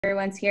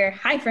everyone's here.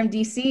 Hi from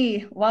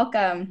DC.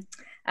 Welcome.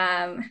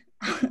 Um,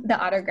 the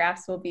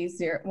autographs will be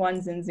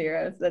ones and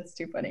zeros. That's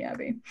too funny,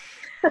 Abby.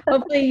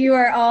 Hopefully you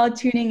are all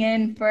tuning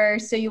in for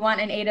So You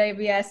Want an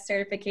AWS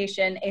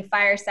Certification, a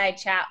fireside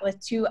chat with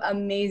two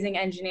amazing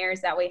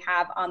engineers that we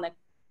have on the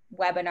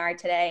webinar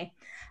today.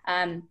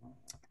 A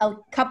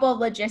couple of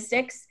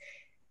logistics.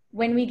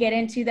 When we get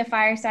into the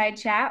fireside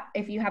chat,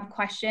 if you have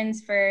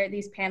questions for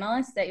these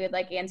panelists that you would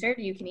like answered,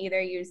 you can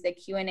either use the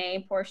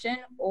Q&A portion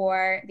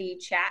or the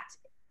chat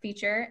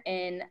feature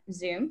in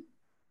Zoom.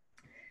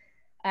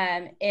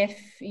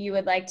 If you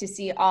would like to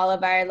see all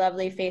of our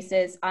lovely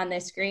faces on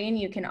the screen,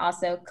 you can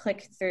also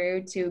click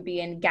through to be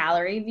in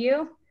gallery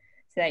view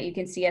so that you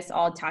can see us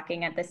all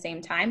talking at the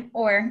same time,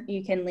 or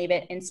you can leave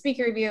it in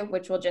speaker view,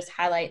 which will just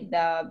highlight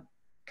the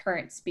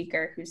current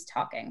speaker who's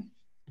talking.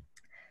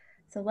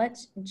 So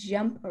let's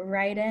jump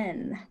right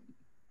in.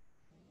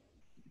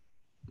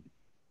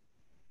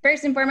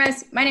 First and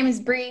foremost, my name is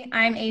Bree.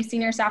 I'm a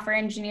senior software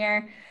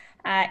engineer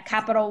at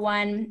Capital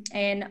One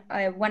and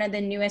one of the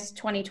newest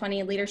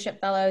 2020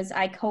 leadership fellows.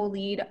 I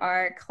co-lead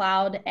our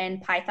cloud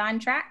and Python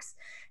tracks,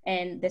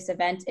 and this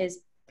event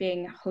is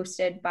being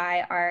hosted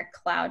by our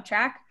cloud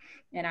track.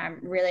 And I'm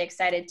really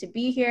excited to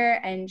be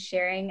here and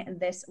sharing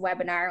this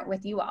webinar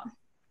with you all.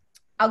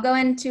 I'll go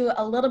into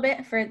a little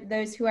bit for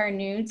those who are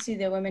new to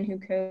the Women Who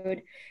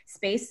Code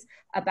space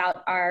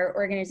about our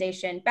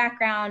organization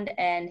background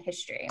and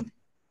history.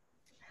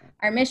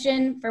 Our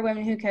mission for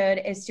Women Who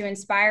Code is to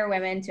inspire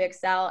women to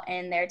excel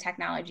in their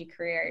technology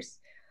careers.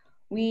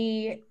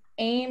 We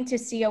aim to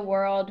see a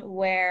world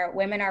where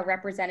women are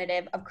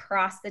representative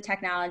across the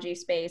technology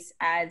space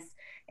as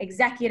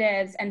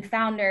executives and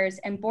founders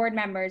and board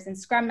members and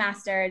scrum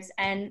masters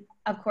and,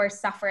 of course,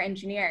 software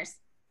engineers.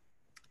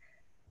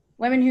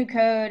 Women Who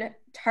Code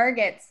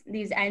targets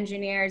these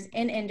engineers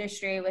in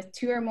industry with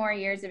 2 or more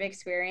years of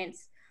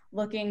experience,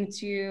 looking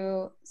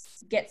to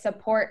get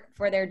support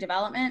for their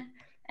development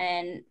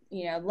and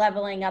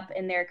leveling up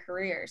in their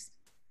careers.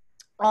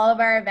 All of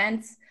our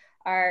events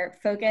are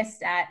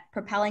focused at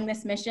propelling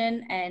this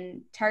mission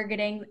and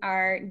targeting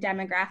our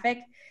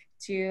demographic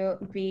to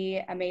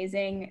be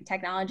amazing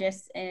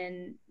technologists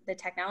in the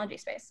technology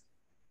space.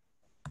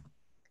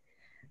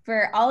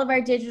 For all of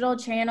our digital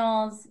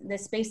channels, the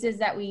spaces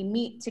that we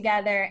meet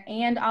together,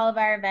 and all of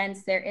our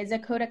events, there is a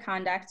code of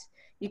conduct.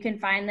 You can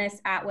find this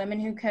at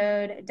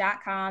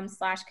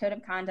womenwhocode.com/code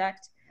of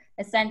conduct.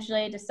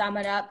 Essentially, to sum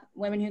it up,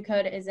 Women Who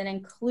Code is an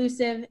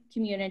inclusive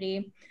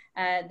community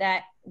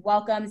that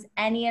welcomes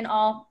any and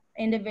all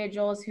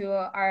individuals who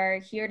are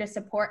here to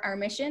support our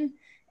mission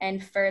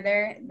and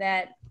further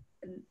that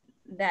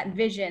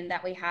vision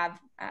that we have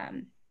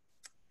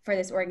for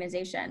this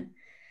organization.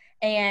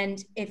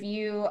 And if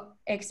you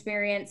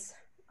experience,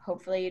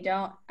 hopefully you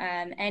don't,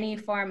 any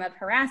form of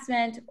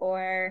harassment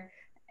or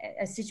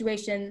a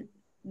situation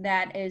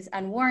that is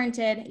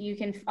unwarranted, you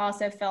can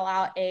also fill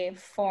out a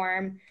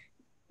form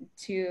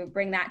to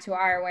bring that to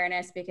our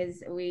awareness,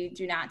 because we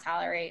do not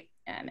tolerate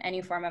any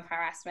form of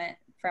harassment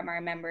from our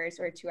members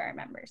or to our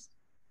members.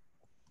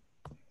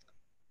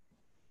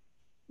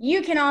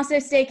 You can also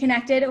stay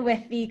connected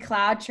with the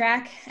cloud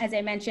track. As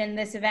I mentioned,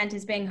 this event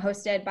is being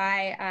hosted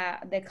by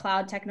the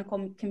cloud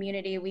technical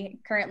community. We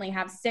currently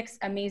have 6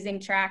 amazing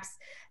tracks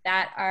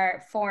that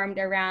are formed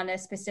around a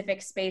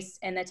specific space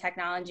in the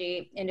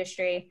technology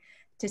industry.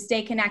 To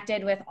stay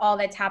connected with all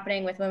that's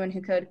happening with Women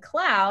Who Code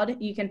Cloud,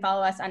 you can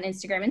follow us on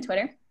Instagram and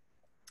Twitter.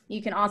 You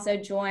can also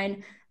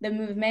join the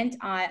movement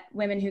at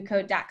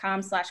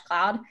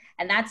womenwhocode.com/cloud.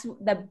 And that's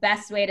the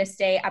best way to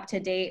stay up to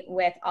date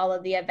with all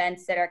of the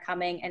events that are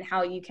coming and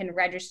how you can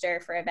register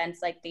for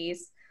events like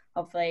these.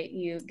 Hopefully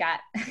you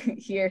got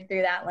here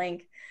through that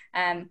link.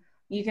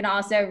 You can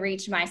also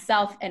reach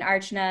myself and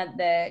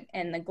Archana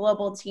and the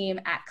global team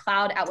at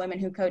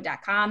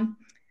cloud@womenwhocode.com.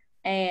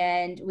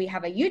 And we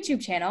have a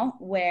YouTube channel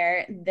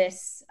where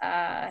this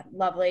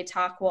lovely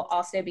talk will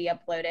also be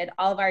uploaded.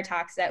 All of our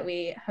talks that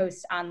we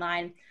host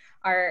online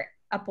are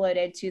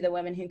uploaded to the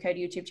Women Who Code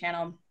YouTube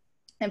channel.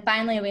 And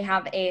finally, we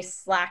have a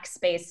Slack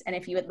space. And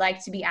if you would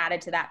like to be added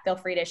to that, feel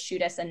free to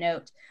shoot us a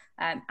note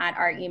at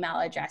our email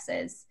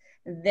addresses.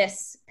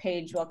 This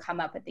page will come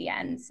up at the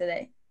end so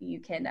that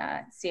you can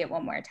see it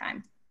one more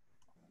time.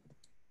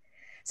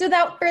 So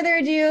without further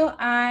ado,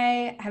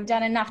 I have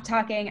done enough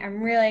talking.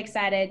 I'm really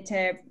excited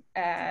to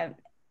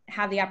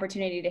have the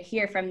opportunity to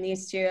hear from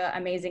these 2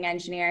 amazing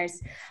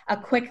engineers. A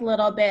quick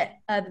little bit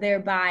of their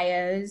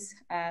bios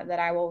that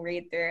I will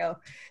read through.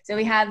 So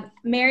we have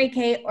Mary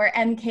Kate, or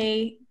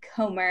MK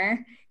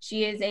Comer.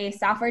 She is a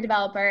software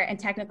developer and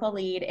technical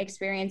lead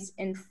experienced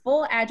in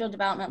full agile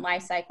development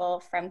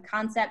lifecycle from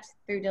concept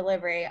through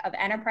delivery of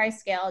enterprise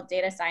scale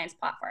data science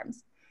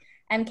platforms.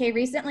 MK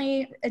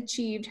recently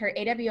achieved her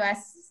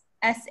AWS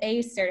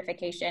SA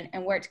certification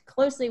and worked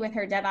closely with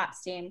her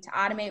DevOps team to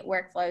automate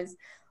workflows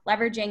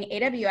leveraging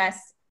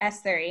AWS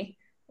S3,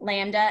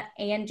 Lambda,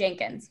 and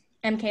Jenkins.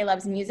 MK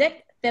loves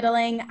music,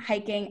 fiddling,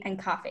 hiking, and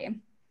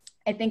coffee.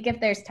 I think if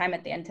there's time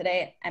at the end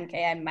today,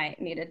 MK, I might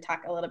need to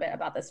talk a little bit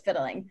about this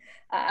fiddling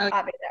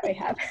hobby that we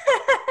have.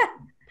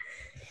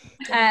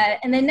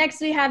 And then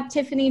next we have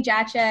Tiffany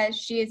Jachja.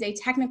 She is a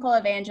technical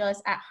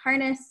evangelist at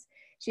Harness.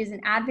 She is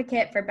an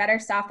advocate for better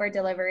software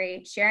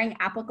delivery, sharing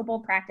applicable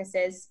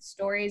practices,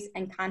 stories,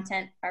 and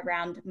content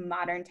around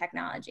modern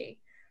technology.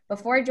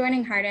 Before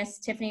joining Harness,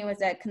 Tiffany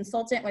was a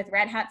consultant with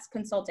Red Hat's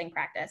consulting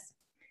practice.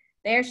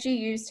 There, she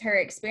used her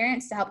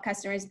experience to help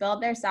customers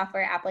build their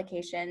software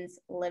applications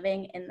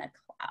living in the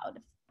cloud.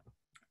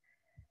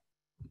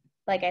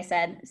 Like I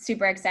said,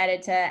 super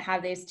excited to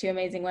have these two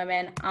amazing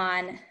women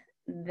on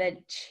the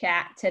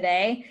chat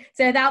today.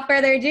 So without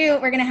further ado,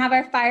 we're going to have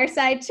our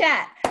fireside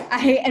chat.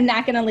 I am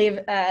not going to leave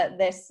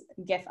this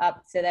GIF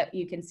up so that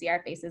you can see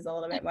our faces a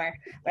little bit more,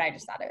 but I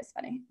just thought it was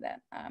funny that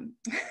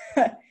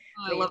I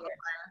love it.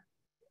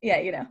 Yeah,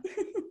 you know.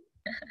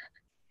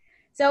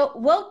 So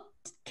we'll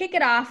kick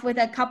it off with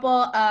a couple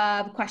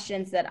of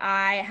questions that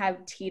I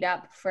have teed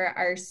up for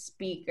our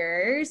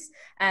speakers.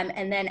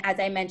 And then, as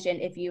I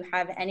mentioned, if you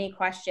have any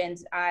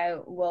questions, I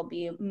will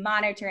be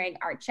monitoring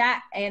our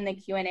chat and the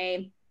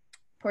Q&A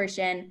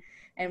portion,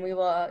 and we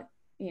will,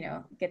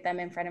 get them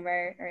in front of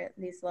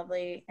these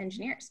lovely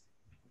engineers.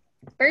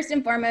 First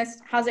and foremost,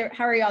 how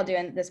are y'all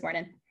doing this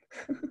morning?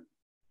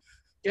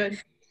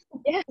 Good.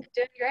 Yeah,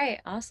 doing great.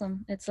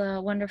 Awesome. It's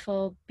a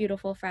wonderful,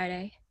 beautiful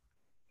Friday.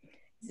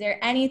 Is there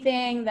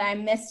anything that I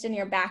missed in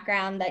your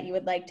background that you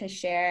would like to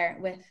share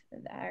with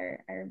our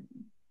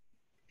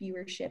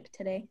viewership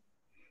today?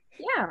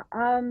 Yeah.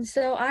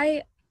 So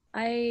I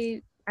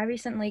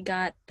recently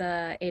got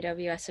the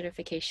AWS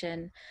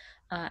certification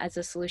as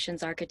a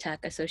solutions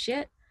architect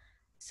associate.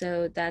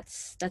 So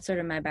that's sort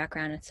of my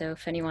background. And so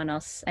if anyone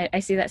else, I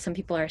see that some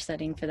people are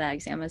studying for that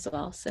exam as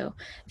well. So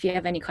if you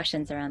have any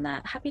questions around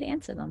that, happy to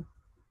answer them.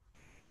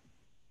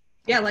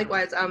 Yeah,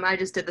 likewise. I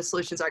just did the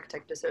Solutions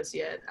Architect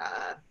Associate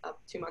up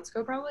 2 months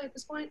ago, probably at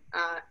this point.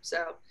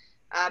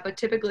 But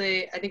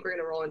typically, I think we're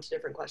going to roll into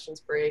different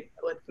questions, Brie,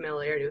 with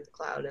familiarity with the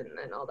cloud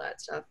and all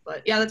that stuff.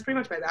 But yeah, that's pretty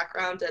much my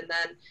background. And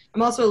then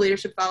I'm also a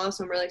leadership fellow,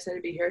 so I'm really excited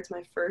to be here. It's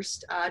my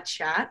first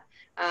chat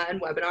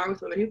and webinar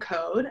with Women Who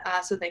Code.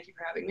 So thank you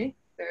for having me.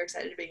 Very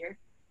excited to be here.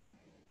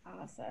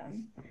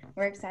 Awesome.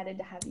 We're excited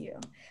to have you.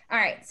 All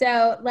right,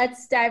 so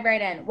let's dive right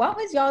in. What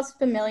was y'all's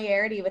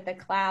familiarity with the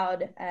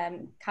cloud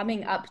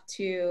coming up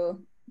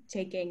to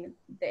taking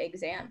the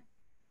exam?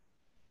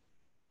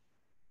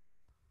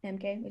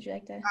 MK, would you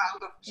like to?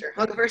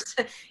 I'll go first.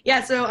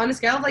 Yeah, so on a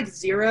scale of like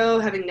 0,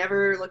 having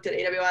never looked at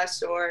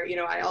AWS, or,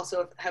 I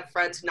also have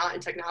friends not in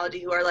technology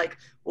who are like,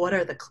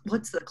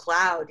 what's the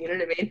cloud? You know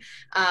what I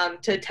mean?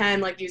 To 10,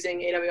 like using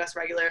AWS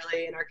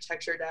regularly in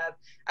architecture dev,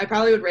 I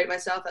probably would rate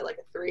myself at like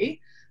a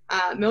 3.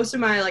 Most of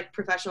my like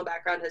professional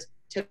background has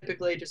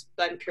typically just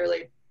been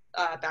purely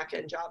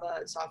backend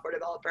Java software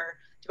developer,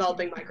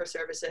 developing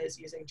microservices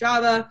using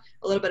Java,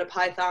 a little bit of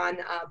Python.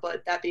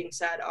 But that being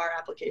said, our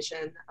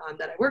application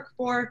that I work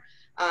for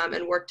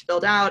and work to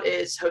build out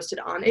is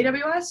hosted on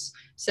AWS.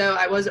 So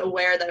I was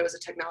aware that it was a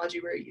technology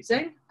we were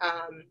using.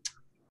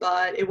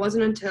 But it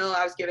wasn't until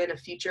I was given a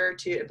feature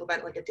to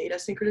implement like a data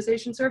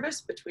synchronization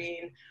service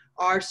between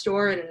our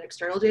store and an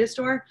external data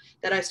store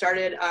that I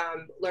started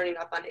learning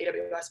up on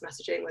AWS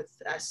messaging with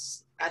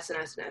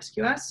SNS and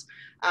SQS.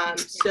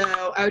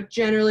 So I would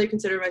generally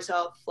consider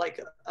myself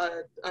like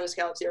on a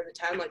scale of 0 to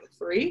 10, like a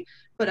 3,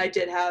 but I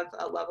did have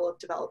a level of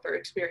developer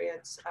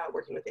experience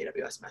working with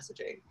AWS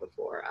messaging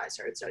before I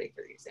started studying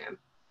for the exam.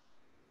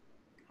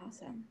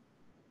 Awesome.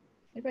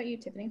 What about you,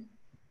 Tiffany?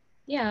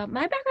 Yeah,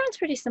 my background's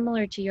pretty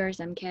similar to yours,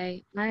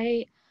 MK.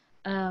 I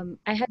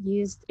had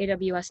used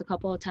AWS a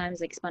couple of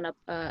times, like spun up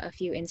a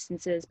few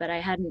instances, but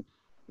I didn't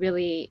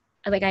really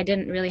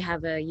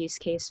have a use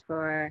case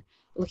for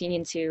looking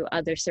into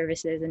other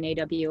services in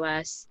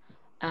AWS.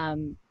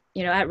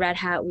 At Red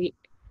Hat,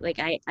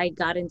 I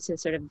got into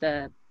sort of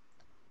the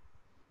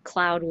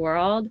cloud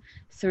world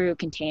through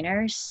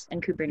containers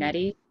and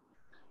Kubernetes.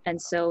 And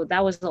so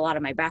that was a lot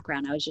of my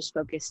background. I was just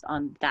focused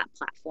on that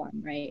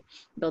platform, right?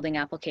 Building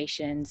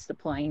applications,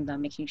 deploying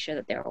them, making sure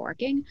that they were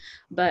working.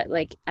 But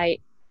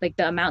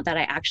the amount that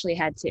I actually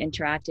had to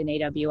interact in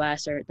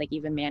AWS, or like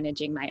even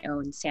managing my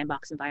own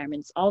sandbox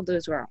environments, all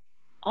those were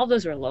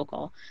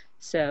local.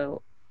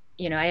 So,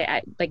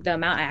 I like the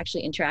amount I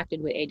actually interacted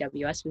with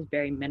AWS was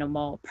very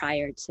minimal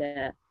prior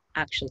to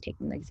actually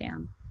taking the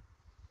exam.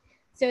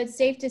 So it's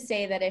safe to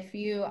say that if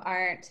you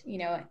aren't,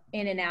 in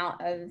and out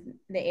of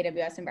the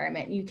AWS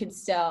environment, you could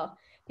still,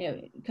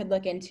 could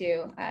look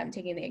into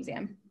taking the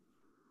exam.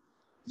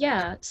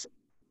 Yeah,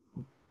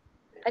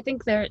 I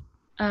think there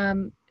are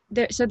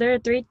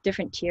 3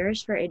 different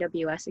tiers for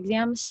AWS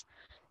exams.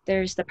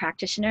 There's the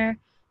practitioner,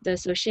 the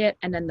associate,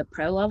 and then the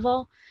pro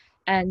level.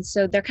 And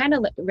so they're kind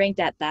of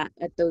ranked at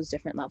those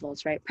different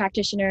levels, right?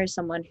 Practitioner is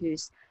someone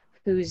who's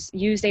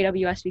used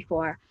AWS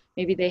before.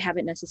 Maybe they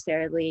haven't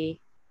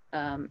necessarily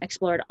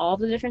explored all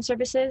the different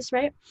services,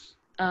 right?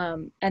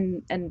 And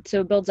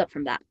so it builds up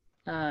from that.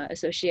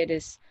 Associate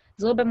is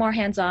a little bit more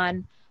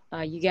hands-on.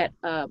 You get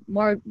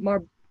more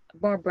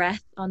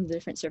breadth on the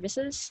different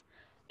services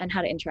and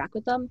how to interact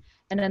with them.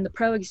 And then the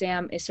pro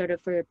exam is sort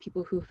of for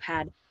people who've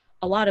had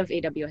a lot of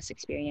AWS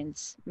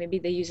experience. Maybe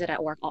they use it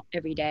at work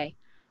every day,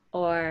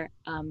 or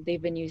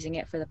they've been using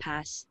it for the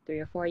past 3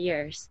 or 4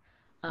 years.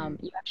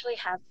 You actually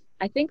have,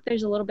 I think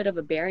there's a little bit of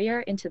a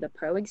barrier into the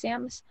pro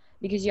exams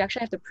because you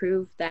actually have to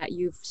prove that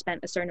you've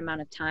spent a certain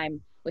amount of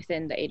time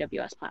within the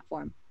AWS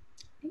platform.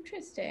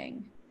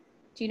 Interesting.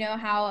 Do you know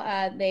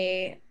how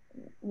they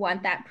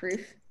want that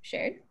proof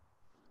shared?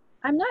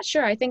 I'm not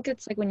sure. I think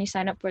it's like when you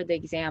sign up for the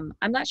exam.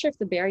 I'm not sure if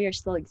the barrier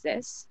still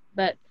exists,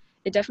 but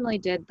it definitely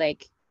did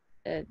like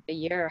a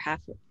year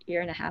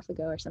and a half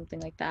ago or something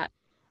like that.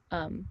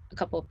 A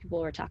couple of people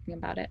were talking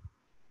about it.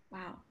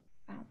 Wow.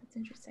 Wow, that's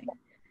interesting.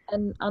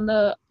 And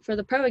for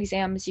the pro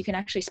exams, you can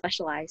actually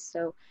specialize.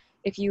 So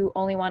if you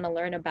only want to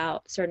learn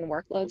about certain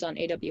workloads on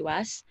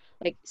AWS,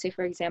 like say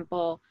for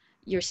example,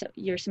 you're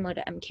similar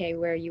to MK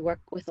where you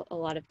work with a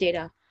lot of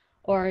data,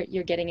 or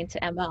you're getting into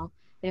ML.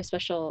 They have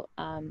special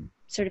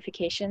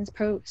certifications,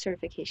 pro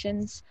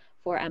certifications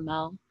for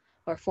ML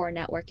or for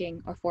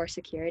networking or for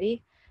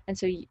security. And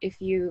so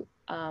if you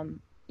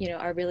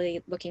are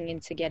really looking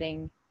into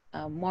getting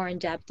more in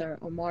depth or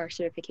more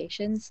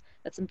certifications,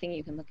 that's something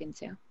you can look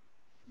into.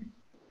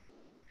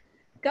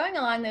 Going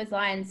along those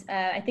lines,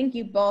 I think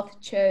you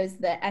both chose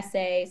the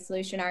SA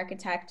Solution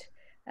Architect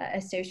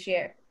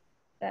Associate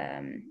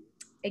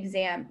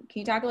exam. Can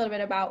you talk a little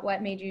bit about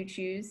what made you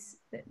choose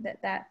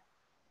that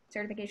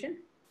certification?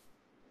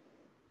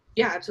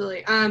 Yeah,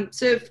 absolutely.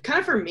 So kind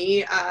of for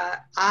me,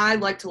 I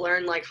like to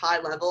learn like high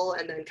level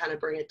and then kind of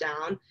bring it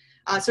down.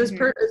 So it's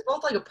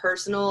both like a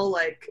personal,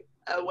 like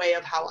a way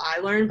of how I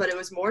learn, but it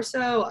was more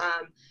so,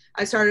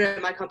 I started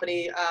at my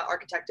company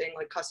architecting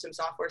like custom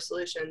software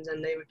solutions,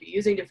 and they would be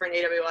using different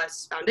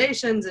AWS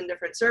foundations and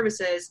different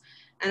services.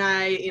 And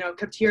I,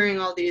 kept hearing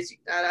all these,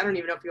 I don't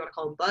even know if you want to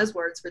call them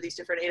buzzwords for these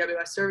different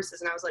AWS services.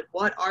 And I was like,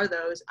 what are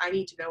those? I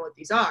need to know what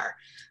these are.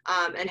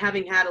 And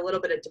having had a little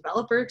bit of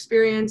developer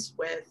experience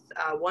with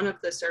one of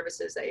the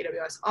services that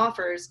AWS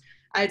offers,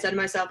 I had said to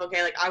myself,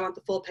 okay, like I want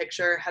the full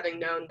picture, having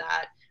known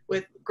that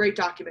with great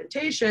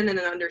documentation and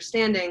an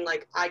understanding,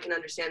 like I can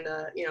understand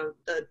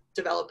the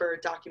developer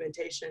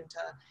documentation to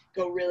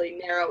go really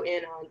narrow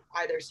in on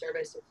either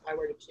service if I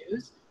were to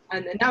choose.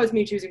 And then that was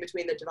me choosing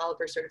between the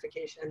developer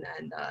certification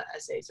and the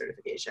SA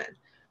certification.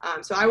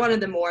 So I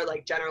wanted the more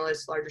like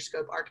generalist, larger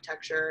scope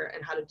architecture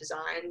and how to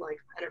design like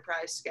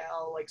enterprise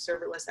scale, like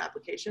serverless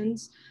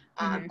applications.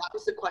 That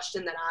was the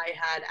question that I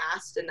had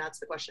asked, and that's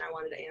the question I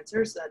wanted to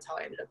answer. So that's how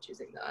I ended up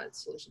choosing the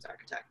solutions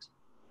architect.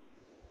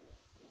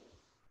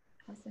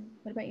 Awesome.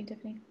 What about you,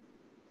 Tiffany?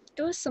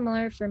 It was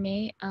similar for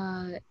me.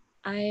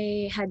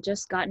 I had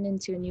just gotten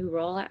into a new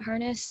role at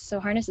Harness. So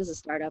Harness is a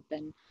startup,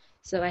 and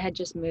so I had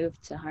just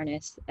moved to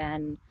Harness.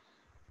 And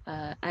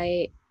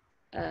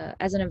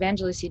as an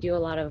evangelist, you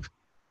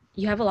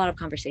have a lot of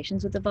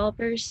conversations with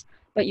developers,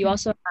 but you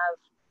also have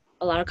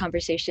a lot of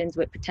conversations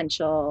with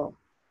potential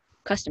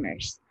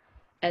customers.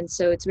 And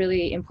so it's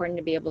really important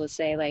to be able to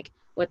say like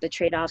what the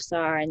trade-offs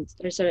are and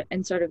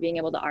sort of being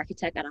able to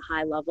architect at a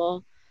high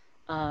level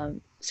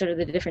sort of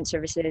the different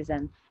services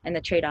and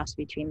the trade-offs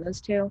between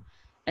those two.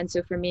 And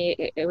so for me,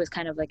 it was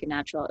kind of like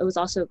it was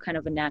also kind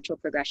of a natural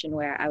progression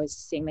where I was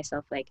seeing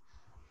myself like,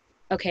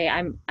 okay,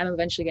 I'm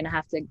eventually going to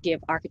have to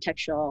give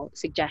architectural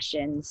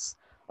suggestions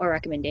or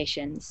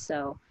recommendations.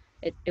 So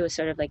it was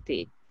sort of like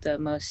the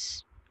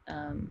most,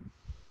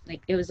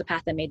 like it was the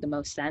path that made the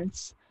most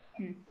sense.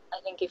 I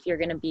think if you're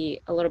going to be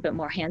a little bit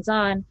more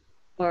hands-on,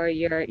 or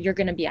you're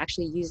going to be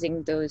actually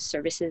using those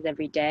services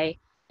every day,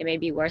 it may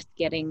be worth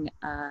getting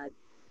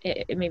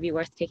it may be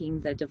worth taking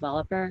the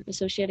developer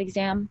associate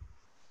exam.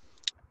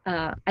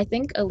 I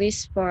think at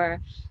least for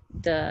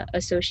the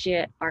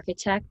associate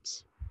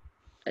architect,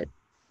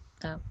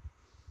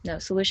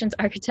 solutions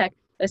architect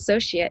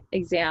associate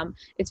exam,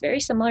 it's very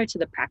similar to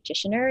the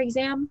practitioner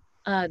exam,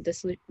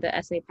 the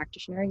SA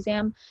practitioner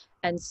exam.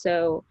 And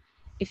so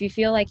if you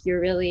feel like you're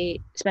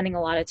really spending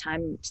a lot of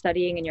time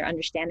studying and you're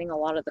understanding a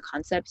lot of the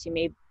concepts, you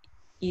may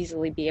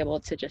easily be able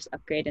to just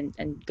upgrade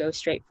and go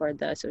straight for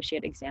the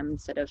associate exam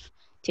instead of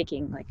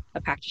taking like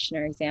a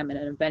practitioner exam and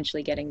then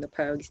eventually getting the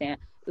pro exam,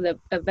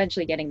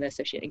 eventually getting the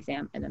associate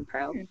exam and then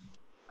pro. It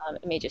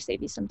may just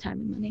save you some time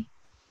and money.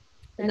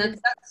 And that's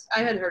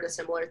I had heard a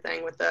similar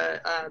thing with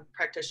the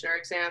practitioner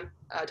exam,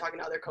 talking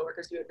to other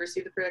coworkers who had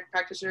received the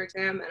practitioner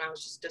exam, and I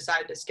was just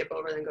decided to skip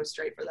over and go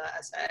straight for the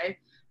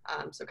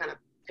SA. So kind of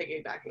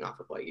piggybacking off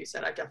of what you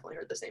said, I've definitely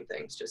heard the same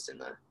things just in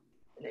the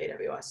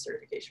AWS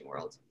certification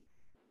world.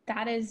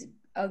 That is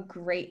a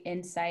great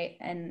insight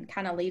and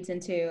kind of leads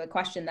into a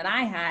question that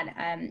I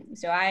had.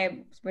 So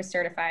I was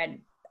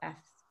certified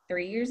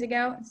 3 years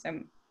ago,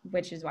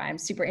 which is why I'm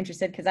super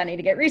interested because I need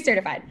to get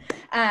recertified.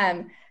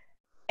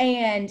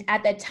 And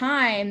at the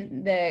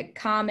time, the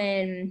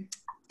common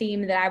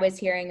theme that I was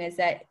hearing is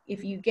that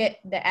if you get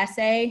the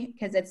SA,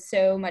 because it's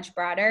so much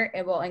broader,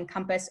 it will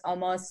encompass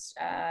almost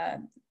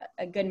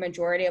a good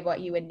majority of what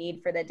you would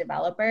need for the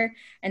developer.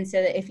 And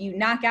so that if you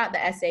knock out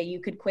the SA, you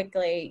could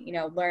quickly,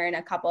 learn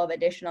a couple of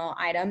additional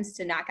items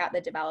to knock out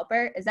the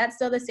developer. Is that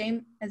still the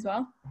same as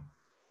well?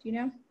 Do you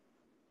know?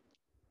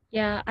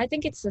 Yeah, I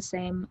think it's the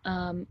same.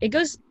 It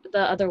goes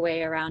the other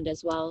way around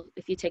as well.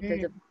 If you take the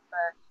developer,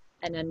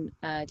 and then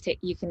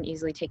you can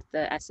easily take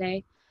the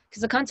essay,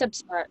 because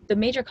the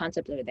major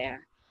concepts are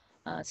there.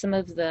 Some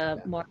of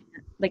the more,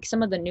 like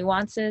some of the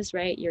nuances,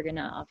 right, you're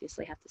gonna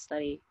obviously have to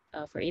study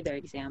for either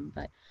exam,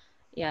 but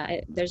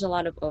yeah, there's a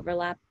lot of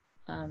overlap.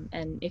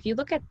 And if you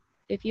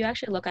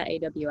actually look at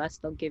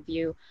AWS, they'll give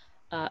you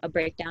a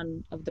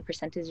breakdown of the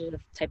percentages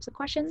of types of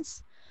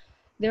questions.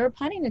 They were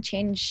planning to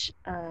change,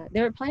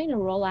 they were planning to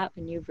roll out a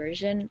new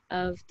version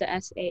of the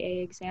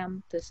SAA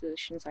exam, the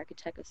Solutions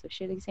Architect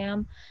Associate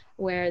exam,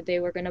 where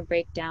they were going to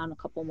break down a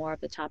couple more of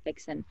the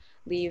topics and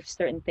leave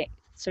certain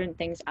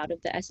things out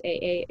of the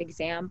SAA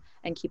exam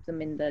and keep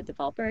them in the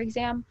developer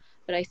exam.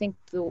 But I think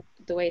the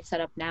way it's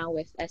set up now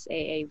with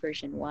SAA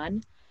version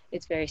 1,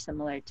 it's very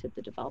similar to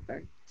the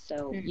developer.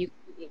 So you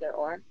can do either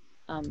or.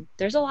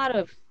 There's a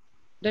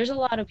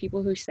lot of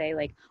people who say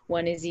like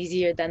one is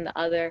easier than the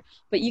other,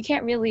 but you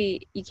can't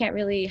really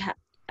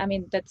I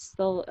mean, that's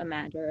still a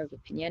matter of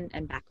opinion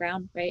and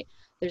background, right?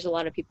 There's a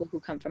lot of people who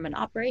come from an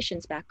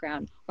operations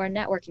background or a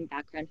networking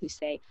background who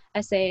say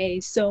SAA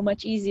is so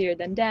much easier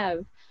than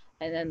dev.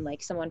 And then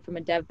like someone from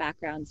a dev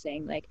background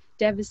saying like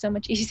dev is so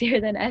much easier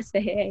than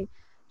SAA.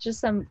 Just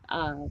some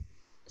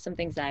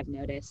things that I've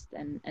noticed.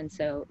 And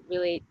so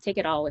really take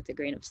it all with a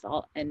grain of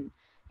salt. And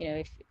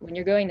when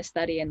you're going to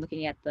study and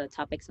looking at the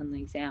topics on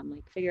the exam,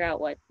 like figure out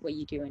what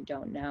you do and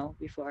don't know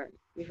before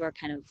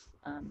kind of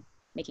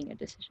making a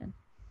decision.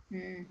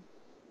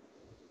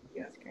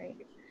 That's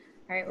great.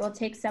 All right, we'll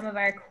take some of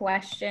our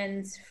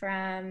questions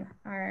from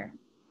our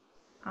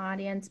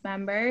audience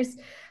members.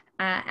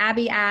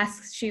 Abby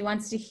asks, she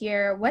wants to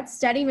hear what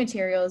study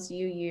materials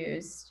you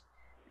used.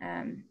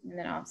 And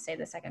then I'll say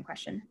the second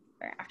question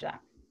after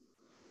that.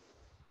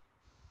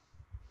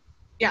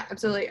 Yeah,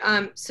 absolutely.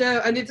 So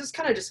I mean, this is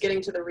kind of just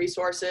getting to the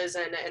resources,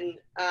 and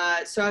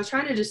so I was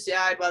trying to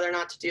decide whether or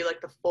not to do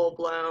like the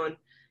full-blown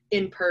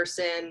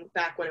in-person,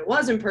 back when it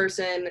was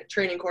in-person,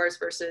 training course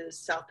versus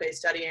self-paced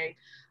studying.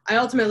 I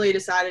ultimately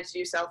decided to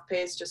do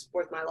self-paced just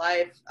with my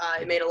life.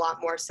 It made a lot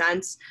more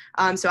sense.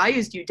 So I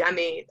used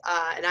Udemy,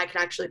 and I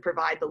can actually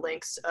provide the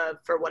links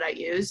for what I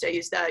used. I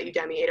used the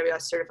Udemy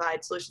AWS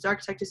Certified Solutions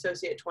Architect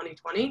Associate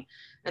 2020,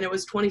 and it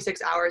was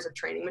 26 hours of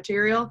training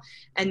material.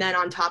 And then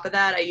on top of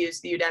that, I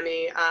used the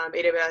Udemy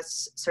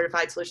AWS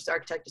Certified Solutions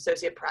Architect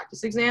Associate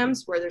practice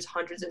exams, where there's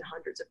hundreds and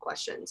hundreds of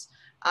questions.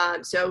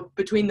 So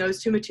between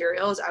those two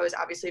materials, I was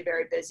obviously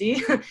very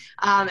busy.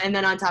 And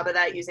then on top of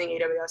that, using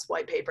AWS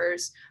white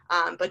papers.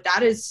 But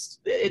that is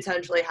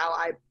essentially how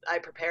I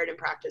prepared and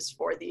practiced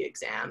for the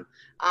exam.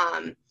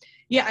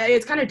 Yeah,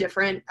 it's kind of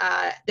different.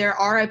 There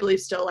are, I believe,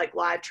 still like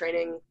live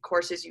training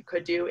courses you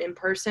could do in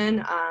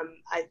person.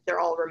 They're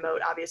all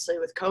remote, obviously,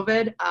 with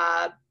COVID.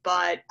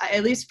 But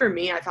at least for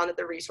me, I found that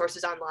the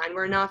resources online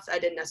were enough. I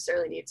didn't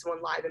necessarily need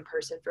someone live in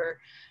person for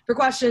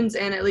questions.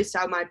 And at least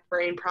how my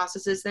brain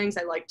processes things,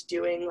 I liked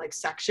doing like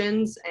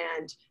sections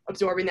and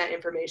absorbing that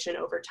information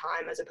over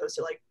time as opposed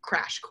to like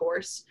crash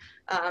course,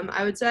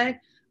 I would say.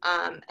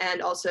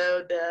 And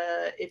also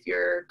if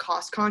you're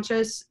cost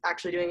conscious,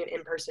 actually doing an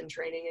in-person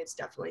training is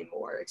definitely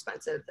more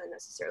expensive than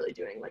necessarily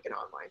doing like an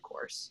online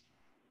course.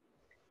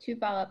 2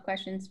 follow-up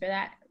questions for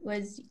that.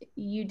 Was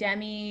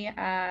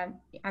Udemy,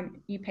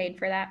 you paid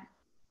for that?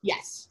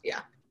 Yes.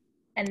 Yeah.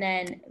 And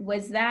then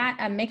was that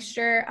a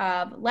mixture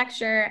of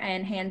lecture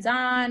and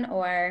hands-on,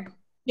 or?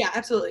 Yeah,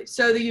 absolutely.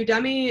 So the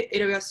Udemy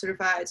AWS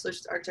Certified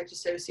Solutions Architect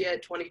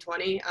Associate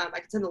 2020, I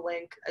can send the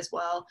link as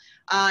well.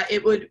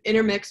 It would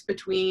intermix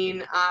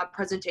between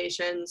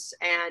presentations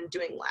and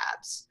doing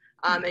labs,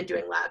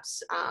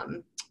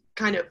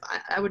 kind of,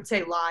 I would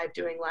say live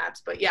doing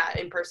labs, but yeah,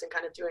 in person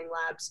kind of doing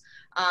labs.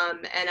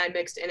 And I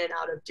mixed in and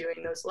out of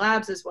doing those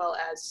labs as well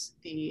as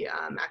the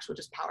actual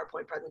just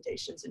PowerPoint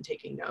presentations and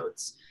taking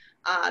notes.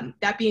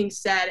 That being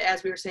said,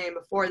 as we were saying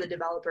before, the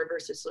developer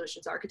versus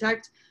solutions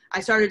architect, I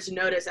started to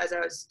notice as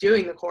I was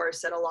doing the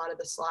course that a lot of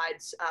the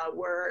slides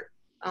were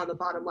on the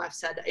bottom left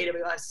said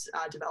AWS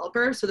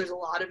developer. So there's a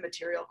lot of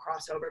material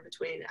crossover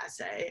between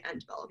SA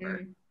and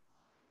developer.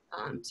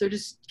 So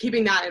just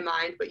keeping that in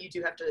mind, but you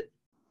do have to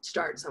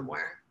start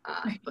somewhere.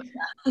 But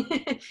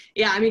yeah.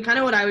 Yeah, I mean, kind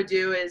of what I would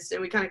do is, and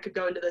we kind of could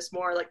go into this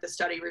more, like the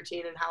study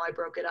routine and how I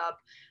broke it up.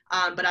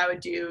 But I would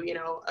do,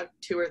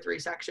 2 or 3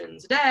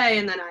 sections a day,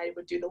 and then I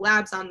would do the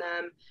labs on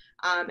them.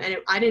 And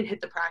I didn't hit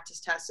the practice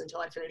test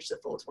until I finished the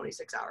full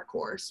 26-hour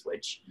course,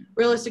 which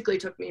realistically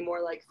took me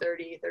more like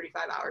 30,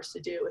 35 hours to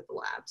do with the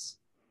labs.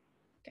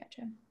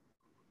 Gotcha.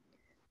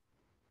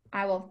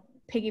 I will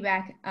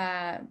piggyback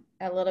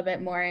a little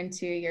bit more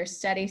into your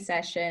study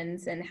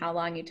sessions and how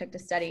long you took to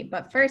study.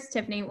 But first,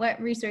 Tiffany,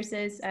 what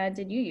resources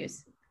did you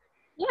use?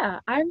 Yeah,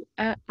 I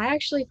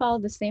actually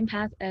followed the same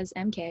path as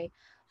MK.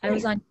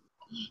 Nice.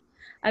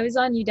 I was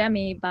on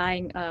Udemy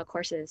buying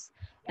courses.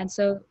 And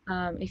so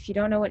if you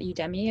don't know what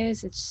Udemy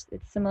is, it's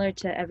similar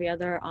to every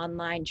other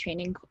online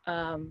training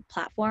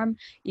platform.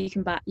 You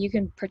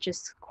can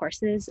purchase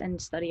courses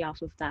and study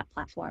off of that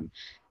platform.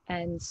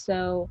 And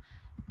so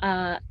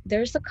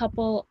there's a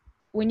couple,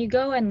 when you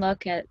go and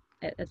look at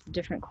the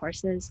different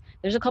courses,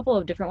 there's a couple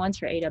of different ones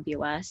for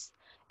AWS.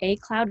 A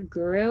Cloud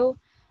Guru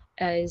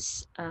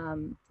is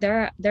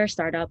they're a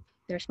startup,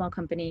 they're a small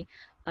company,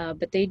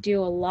 but they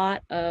do a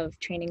lot of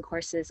training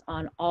courses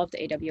on all of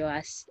the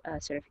AWS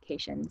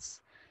certifications.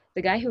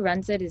 The guy who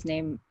runs it, his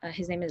name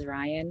is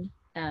Ryan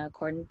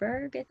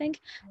Kordenberg, I think,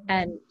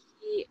 and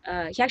he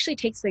actually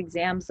takes the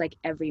exams like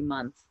every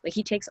month. Like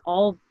he takes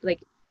all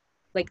like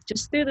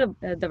just through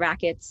the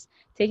rackets,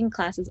 taking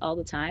classes all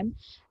the time,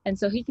 and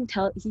so he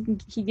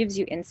gives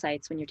you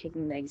insights when you're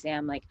taking the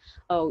exam, like,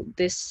 oh,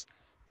 this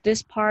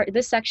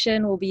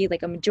section will be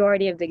like a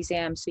majority of the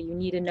exam, so you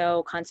need to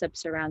know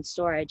concepts around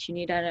storage, you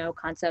need to know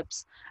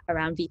concepts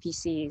around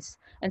VPCs,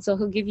 and so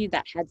he'll give you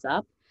that heads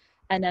up.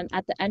 And then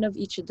at the end of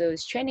each of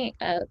those training,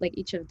 like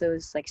each of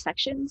those like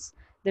sections,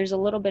 there's a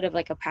little bit of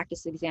like a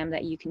practice exam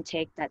that you can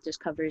take that just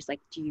covers like,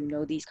 do you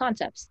know these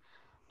concepts?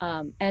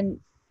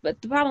 And but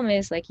the problem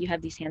is, like, you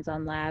have these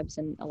hands-on labs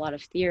and a lot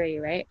of theory,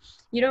 right?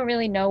 You don't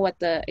really know what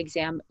the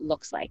exam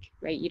looks like,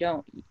 right? You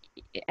don't,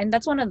 and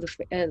that's one of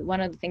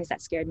the things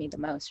that scared me the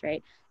most,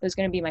 right? It was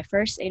going to be my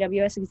first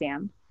AWS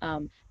exam.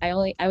 I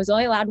was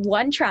only allowed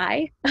one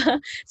try, so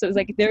it was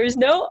like there is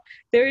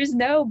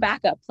no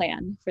backup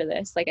plan for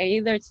this. Like I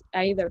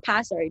either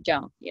pass or I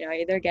don't. You know, I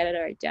either get it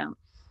or I don't.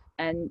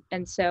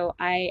 And so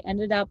I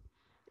ended up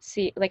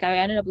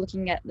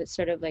looking at the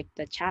sort of like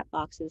the chat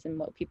boxes and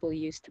what people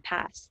use to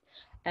pass.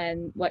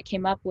 And what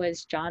came up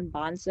was John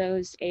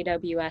Bonzo's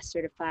AWS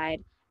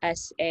certified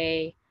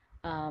SA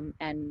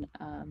and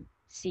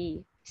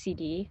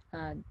CD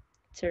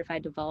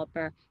certified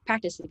developer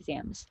practice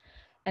exams.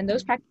 And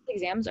those practice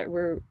exams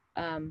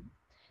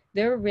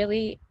they're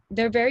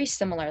very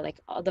similar.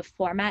 Like all the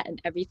format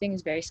and everything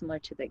is very similar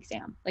to the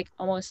exam, like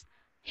almost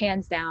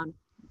hands down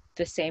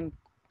the same,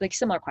 like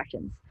similar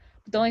questions.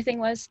 But the only thing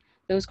was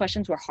those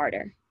questions were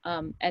harder.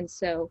 And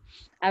so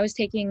I was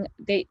taking,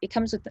 it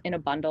comes in a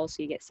bundle,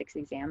 so you get 6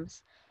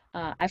 exams.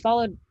 I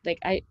followed,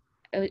 it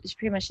was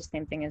pretty much the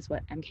same thing as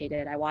what MK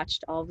did. I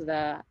watched all of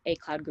the A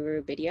Cloud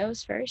Guru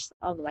videos first,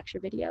 all the lecture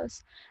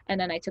videos,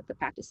 and then I took the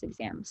practice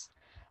exams.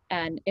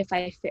 And if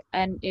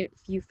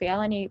you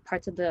fail any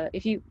parts of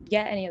if you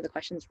get any of the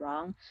questions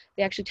wrong,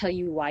 they actually tell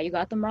you why you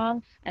got them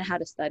wrong and how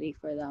to study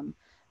for them.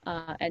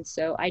 And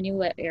so I knew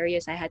what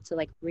areas I had to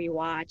like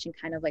rewatch and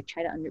kind of like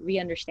try to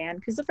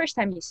re-understand, because the first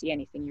time you see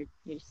anything,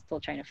 you're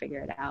still trying to figure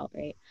it out,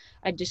 right?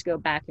 I'd just go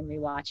back and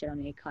rewatch it on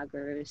A Cloud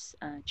Guru's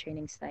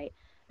training site.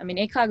 I mean,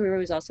 A Cloud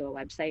Guru is also a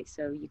website,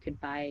 so you could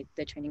buy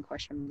the training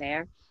course from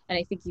there, and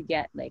I think you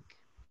get like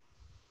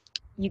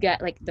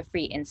the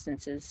free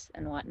instances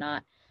and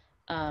whatnot.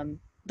 The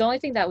only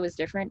thing that was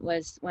different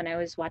was when I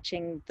was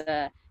watching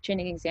the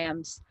training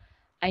exams,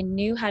 I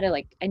knew how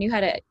to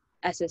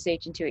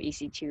SSH into an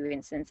EC2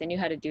 instance. I knew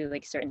how to do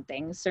like certain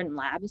things, certain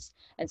labs,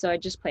 and so I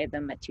just played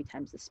them at 2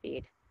 times the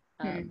speed.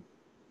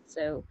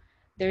 So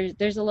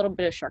there's a little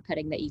bit of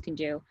shortcutting that you can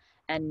do,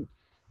 and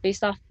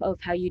based off of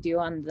how you do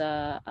on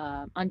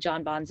on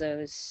John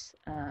Bonzo's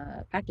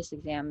practice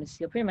exams,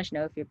 you'll pretty much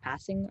know if you're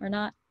passing or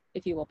not,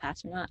 if you will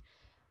pass or not.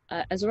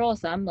 As a rule of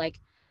thumb, like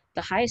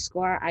the highest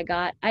score I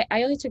got,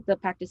 I only took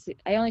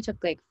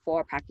like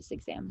 4 practice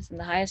exams, and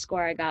the highest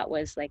score I got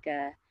was like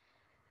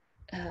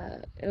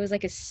it was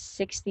like a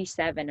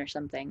 67 or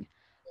something.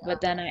 But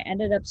then I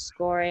ended up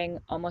scoring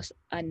almost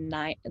a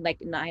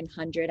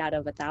 900 out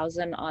of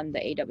 1,000 on the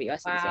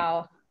AWS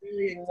exam.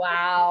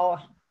 Wow.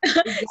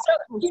 So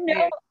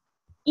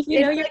if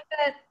you know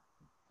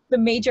the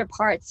major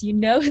parts, you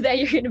know that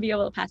you're going to be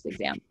able to pass the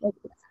exam. Like,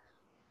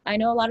 I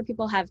know a lot of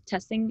people have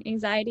testing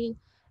anxiety.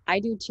 I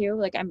do too.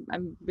 Like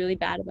I'm really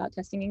bad about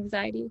testing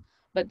anxiety,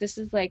 but this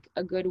is like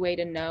a good way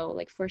to know,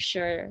 like for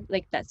sure,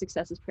 like that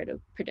success is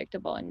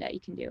predictable and that you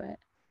can do it.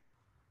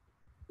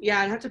 Yeah,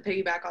 I'd have to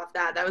piggyback off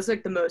that. That was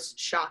like the most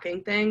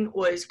shocking thing,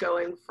 was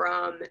going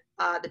from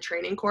the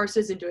training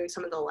courses and doing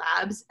some of the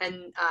labs.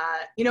 And,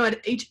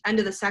 at each end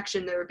of the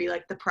section, there would be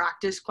like the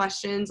practice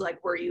questions,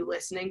 like, were you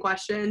listening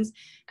questions?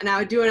 And I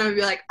would do it and I would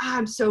be like,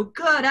 I'm so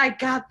good. I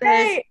got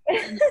this.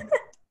 Right.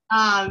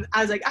 I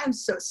was like, I'm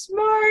so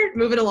smart,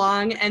 move it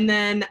along. And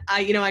then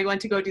I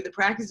went to go do the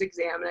practice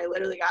exam, and I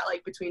literally got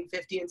like between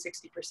 50 and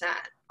 60%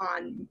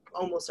 on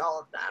almost all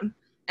of them.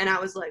 And I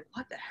was like,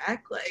 what the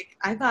heck? Like,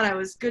 I thought I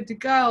was good to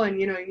go.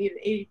 And, I needed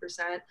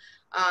 80%.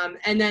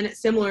 And then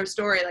similar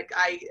story,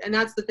 and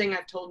that's the thing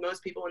I've told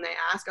most people when they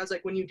ask, I was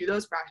like, when you do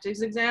those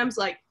practice exams,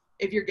 like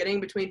if you're getting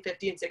between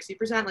 50 and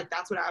 60%, like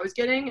that's what I was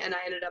getting. And I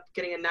ended up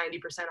getting a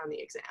 90% on the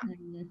exam.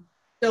 Mm-hmm.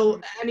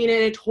 So, I mean, and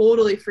it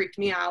totally freaked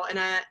me out.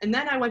 And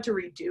then I went to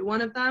redo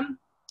one of them,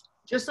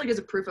 just like as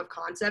a proof of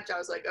concept. I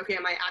was like, okay,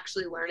 am I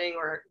actually learning,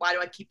 or why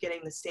do I keep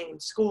getting the same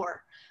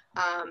score?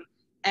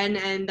 And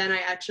then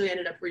I actually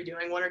ended up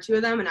redoing 1 or 2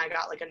 of them, and I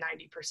got like a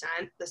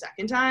 90% the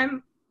second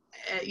time,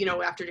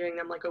 after doing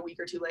them like a week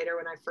or 2 later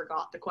when I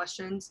forgot the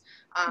questions.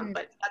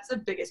 But that's the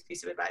biggest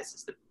piece of advice,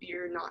 is that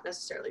you're not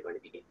necessarily going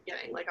to be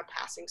getting like a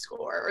passing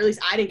score, or at least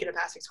I didn't get a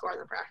passing score on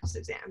the practice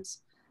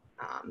exams.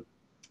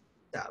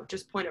 So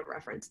just point of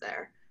reference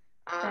there.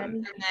 That'd be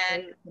And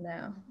then, great to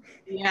know.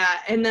 yeah,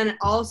 and then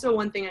also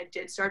one thing I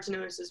did start to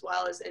notice as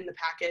well is in the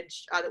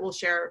package that we'll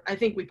share, I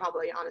think we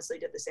probably honestly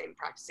did the same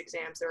practice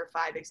exams. There were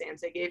 5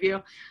 exams they gave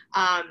you.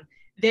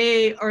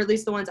 They, or at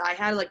least the ones I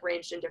had, like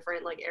ranged in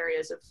different like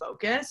areas of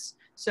focus.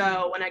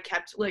 So when I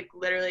kept like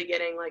literally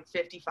getting like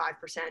 55%,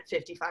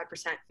 55%,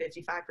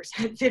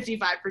 55%,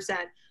 55%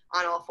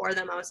 on all 4 of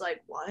them, I was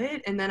like,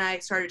 what? And then I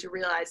started to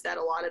realize that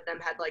a lot of them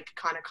had like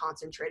kind of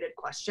concentrated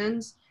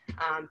questions,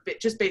 but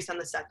just based on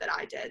the set that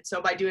I did.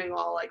 So by doing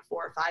all like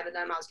 4 or 5 of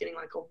them, I was getting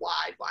like a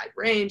wide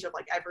range of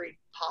like every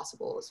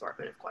possible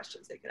assortment of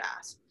questions they could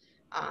ask.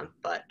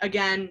 But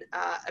again,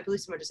 I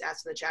believe someone just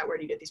asked in the chat, where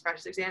do you get these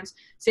practice exams?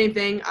 Same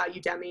thing,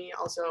 Udemy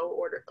also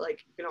order,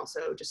 like you can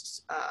also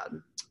just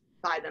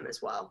buy them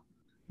as well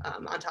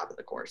on top of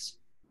the course.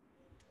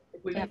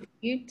 Yeah, if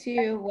you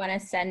two want to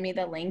send me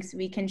the links,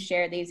 we can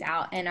share these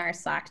out in our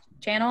Slack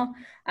channel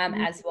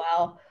as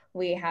well.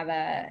 We have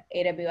a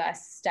AWS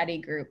study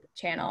group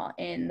channel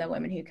in the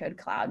Women Who Code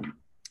Cloud,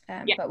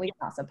 but we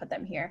can also put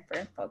them here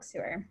for folks who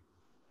are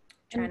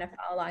trying to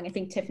follow along. I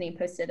think Tiffany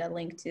posted a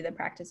link to the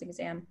practice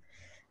exam.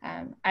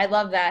 I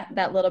love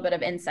that little bit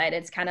of insight.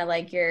 It's kind of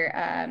like your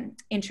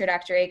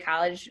introductory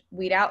college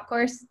weed out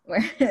course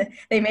where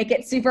they make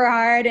it super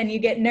hard and you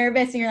get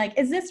nervous and you're like,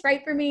 is this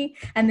right for me?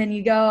 And then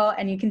you go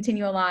and you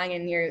continue along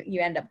and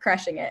you end up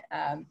crushing it.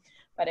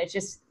 But it's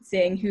just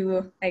seeing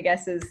who, I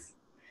guess, is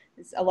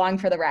along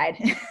for the ride.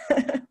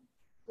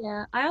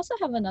 Yeah, I also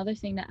have another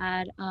thing to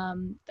add.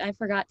 I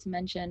forgot to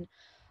mention,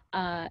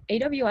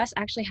 AWS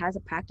actually has a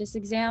practice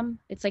exam.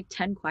 It's like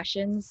 10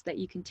 questions that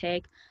you can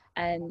take,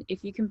 and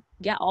if you can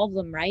get all of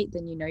them right,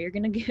 then you know you're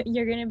gonna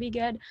be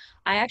good.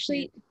 I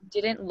actually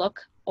didn't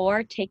look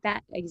or take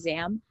that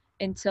exam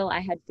until I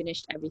had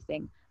finished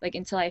everything, like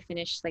until I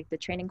finished like the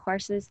training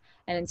courses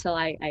and until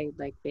I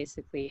like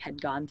basically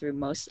had gone through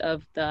most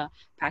of the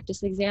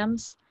practice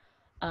exams,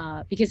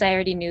 because I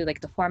already knew like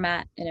the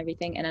format and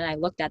everything, and then I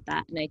looked at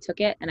that and I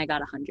took it and I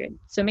got 100.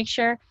 So make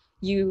sure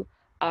you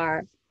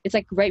are, it's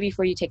like right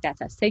before you take that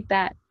test, take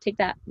that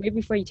right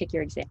before you take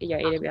your exam, your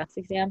AWS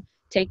exam,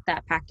 take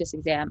that practice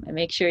exam and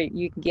make sure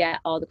you can get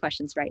all the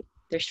questions right.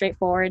 They're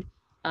straightforward.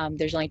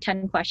 There's only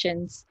 10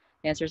 questions.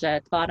 The answers are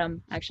at the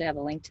bottom. I actually have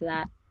a link to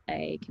that.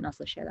 I can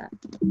also share that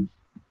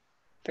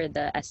for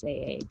the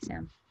SAA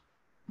exam.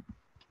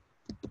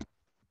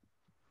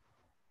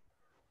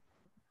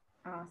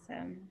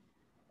 Awesome.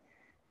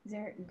 These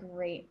are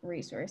great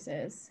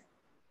resources.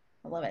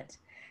 I love it.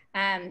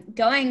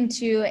 Going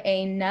to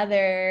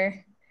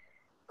another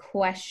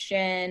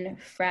question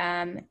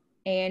from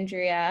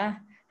Andrea.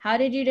 How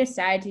did you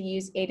decide to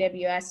use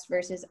AWS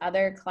versus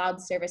other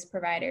cloud service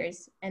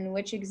providers, and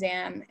which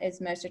exam is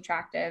most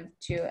attractive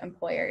to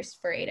employers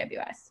for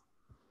AWS?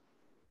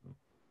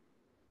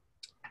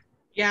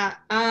 Yeah,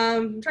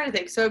 I'm trying to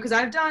think. So, because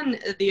I've done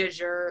the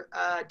Azure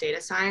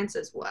data science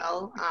as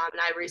well,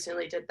 and I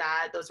recently did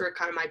that. Those were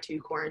kind of my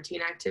 2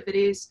 quarantine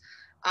activities,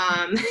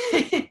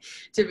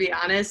 to be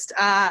honest.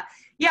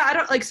 Yeah, I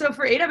don't like, so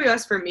for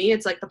AWS, for me,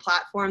 it's like the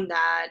platform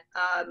that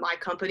my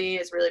company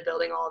is really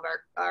building all of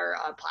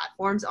our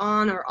platforms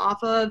on or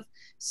off of.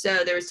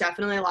 So there was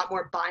definitely a lot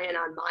more buy-in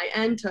on my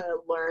end to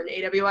learn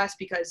AWS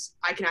because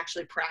I can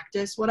actually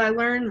practice what I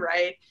learn,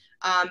 right?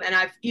 And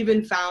I've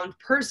even found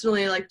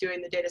personally, like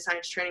doing the data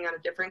science training on a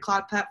different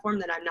cloud platform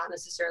that I'm not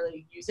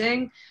necessarily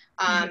using,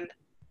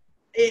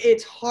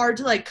 it's hard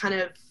to like kind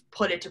of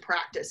put it to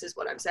practice is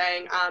what I'm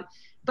saying.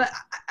 But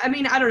I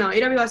mean, I don't know.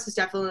 AWS is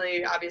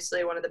definitely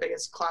obviously one of the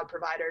biggest cloud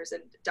providers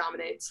and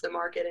dominates the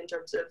market in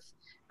terms of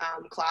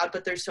cloud,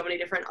 but there's so many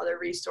different other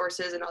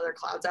resources and other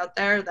clouds out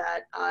there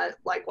that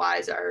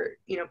likewise are,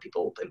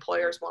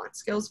 employers want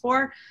skills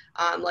for.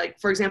 Like,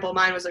 for example,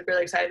 mine was like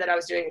really excited that I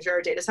was doing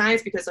Azure data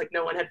science because like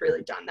no one had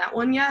really done that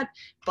one yet,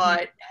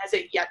 but has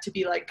it yet to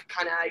be like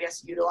kind of, I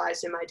guess,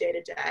 utilized in my day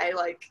to day?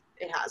 Like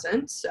it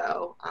hasn't.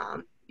 So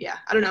yeah,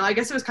 I don't know. I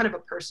guess it was kind of a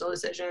personal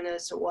decision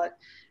as to what,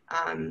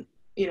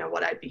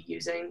 what I'd be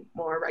using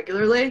more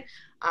regularly.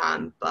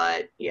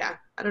 But yeah,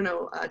 I don't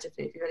know,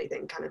 Tiffany, if you have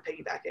anything kind of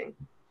piggybacking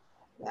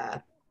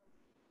that.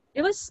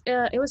 It was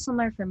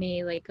similar for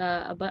me. Like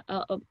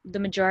the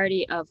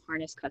majority of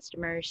Harness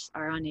customers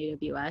are on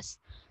AWS.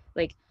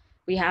 Like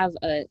we have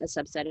a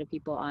subset of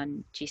people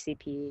on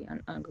GCP,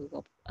 on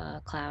Google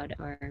Cloud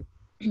or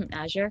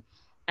Azure,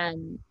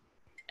 and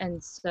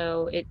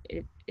so it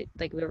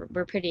like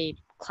we're pretty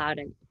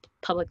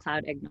public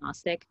cloud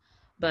agnostic.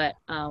 But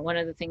one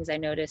of the things I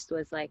noticed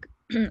was like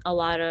a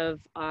lot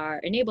of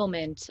our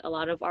enablement, a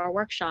lot of our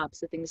workshops,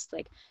 the things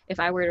like if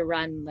I were to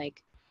run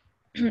like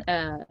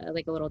a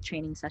little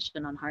training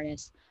session on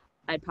Harness,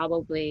 I'd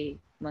probably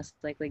most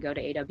likely go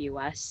to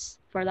AWS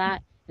for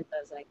that. And so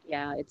I was like,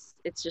 yeah,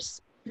 it's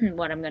just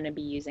what I'm going to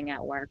be using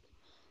at work.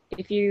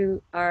 If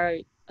you are,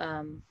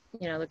 if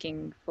you're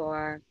looking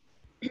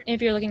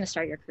to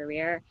start your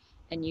career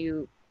and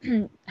you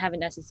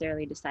haven't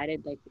necessarily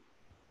decided like,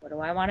 what do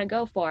I want to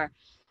go for?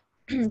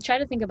 Try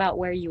to think about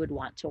where you would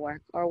want to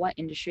work or what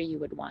industry you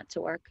would want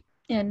to work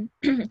in.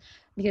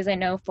 Because I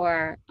know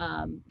for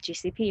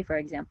GCP, for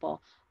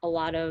example, a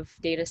lot of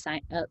data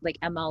science, like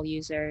ML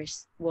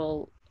users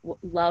will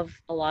love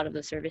a lot of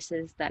the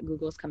services that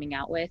Google's coming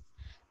out with.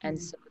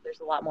 And so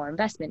there's a lot more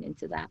investment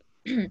into that.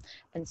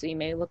 And so you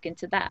may look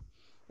into that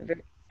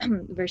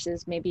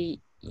versus maybe,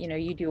 you know,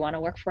 you do want to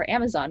work for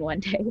Amazon one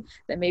day,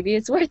 then maybe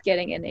it's worth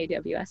getting an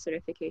AWS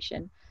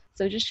certification.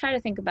 So just try to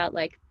think about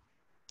like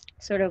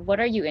sort of what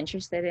are you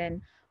interested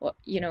in? What,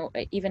 you know,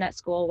 even at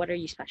school, what are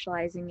you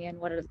specializing in?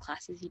 What are the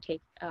classes you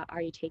take?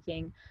 Are you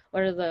taking?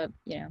 What are the,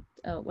 you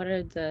know, what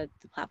are the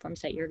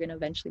platforms that you're going to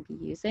eventually be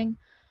using?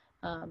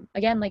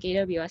 Again, like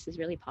AWS is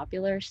really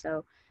popular,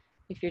 so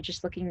if you're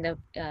just looking to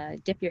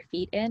dip your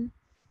feet in,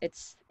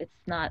 it's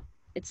not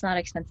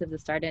expensive to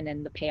start in,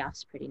 and the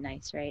payoff's pretty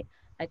nice, right?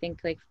 I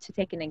think like to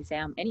take an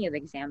exam, any of the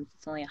exams,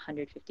 it's only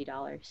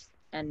 $150,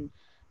 and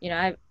you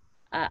know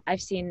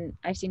I've seen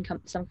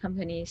some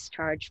companies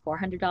charge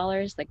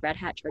 $400, like Red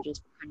Hat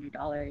charges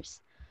 $400,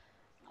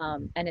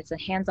 and it's a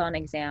hands-on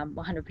exam,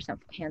 100%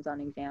 hands-on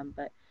exam,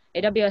 but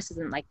AWS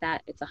isn't like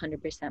that. It's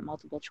 100%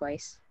 multiple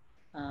choice,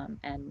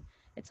 and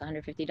it's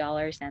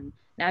 $150, and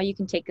now you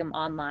can take them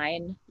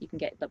online. You can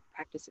get the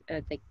practice,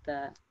 like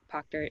the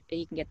proctor.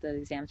 You can get the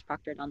exams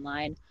proctored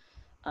online.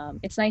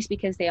 It's nice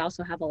because they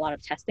also have a lot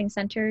of testing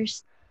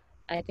centers.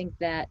 I think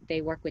that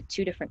they work with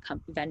two different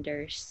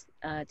vendors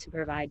to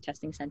provide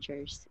testing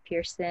centers,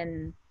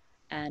 Pearson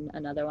and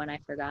another one I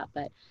forgot,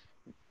 but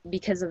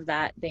because of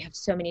that, they have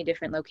so many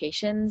different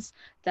locations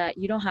that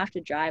you don't have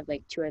to drive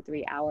like 2 or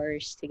 3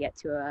 hours to get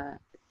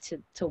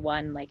to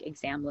one like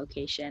exam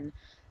location.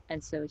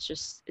 And so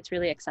it's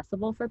really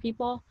accessible for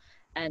people.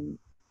 And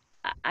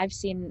I've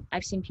seen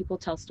people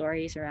tell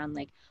stories around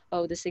like,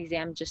 oh, this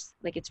exam just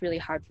like, it's really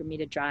hard for me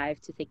to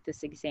drive to take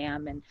this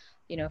exam, and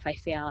you know, if I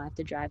fail, I have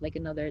to drive like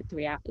another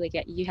 3 hours. Like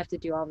you have to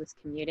do all this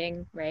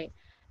commuting, right?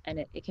 And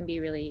it can be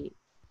really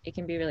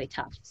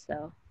tough.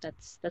 So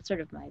that's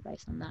sort of my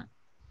advice on that.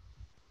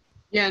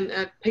 Yeah,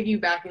 and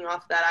piggybacking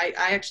off that,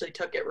 I actually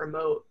took it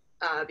remote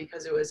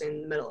because it was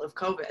in the middle of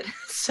COVID.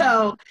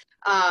 So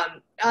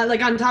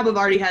like on top of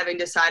already having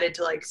decided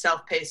to like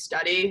self-paced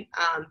study,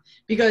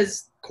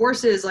 because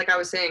courses, like I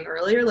was saying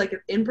earlier, like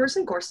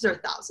in-person courses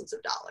are thousands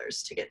of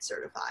dollars to get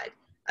certified.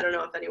 I don't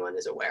know if anyone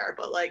is aware,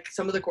 but like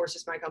some of the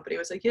courses my company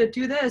was like, yeah,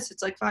 do this.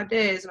 It's like 5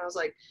 days. And I was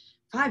like,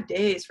 5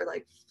 days for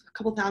like a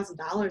couple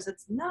 $1,000s,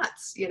 that's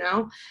nuts, you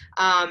know?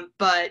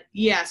 But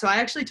yeah, so I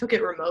actually took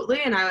it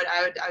remotely, and I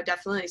would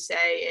definitely say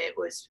it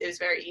was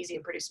very easy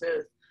and pretty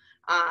smooth.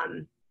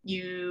 And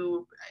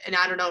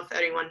I don't know if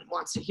anyone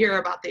wants to hear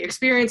about the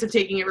experience of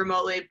taking it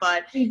remotely,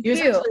 but you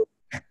essentially,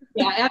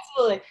 yeah,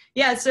 absolutely.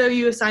 Yeah, so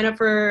you sign up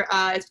for,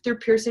 it's through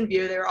Pearson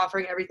VUE. They're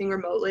offering everything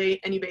remotely,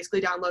 and you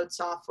basically download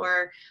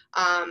software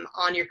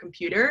on your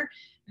computer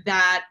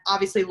that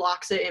obviously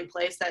locks it in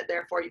place, that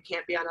therefore you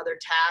can't be on other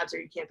tabs or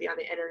you can't be on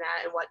the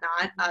internet and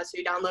whatnot. So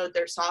you download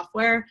their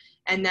software,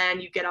 and then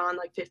you get on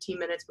like 15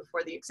 minutes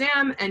before the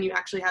exam, and you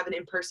actually have an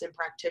in-person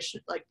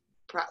practitioner,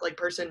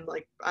 person,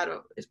 like, I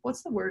don't,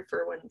 what's the word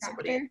for when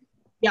somebody,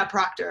 yeah,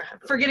 proctor,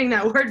 forgetting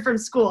that word from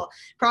school,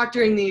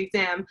 proctoring the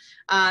exam,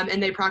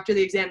 and they proctor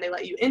the exam, they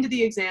let you into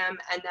the exam,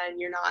 and then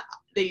you have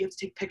to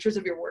take pictures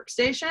of your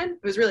workstation.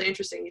 It was really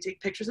interesting. You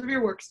take pictures of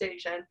your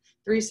workstation,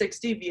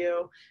 360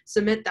 view,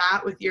 submit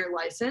that with your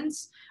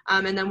license,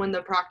 and then when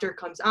the proctor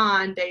comes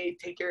on, they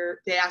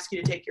ask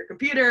you to take your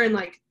computer and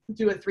like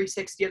do a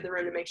 360 of the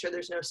room to make sure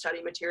there's no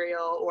study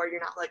material, or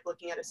you're not like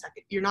looking at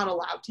you're not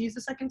allowed to use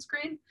a second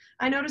screen.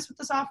 I noticed with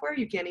the software,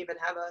 you can't even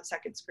have a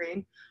second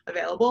screen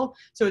available.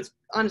 So it's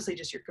honestly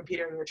just your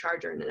computer and your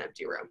charger in an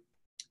empty room.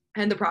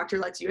 And the proctor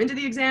lets you into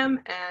the exam,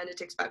 and it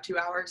takes about 2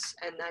 hours,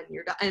 and then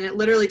you're done. And it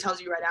literally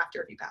tells you right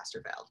after if you passed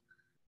or failed,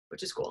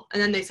 which is cool.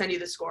 And then they send you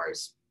the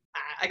scores.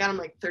 I got them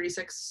like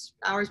 36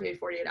 hours, maybe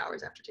 48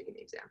 hours after taking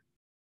the exam.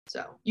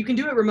 So you can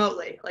do it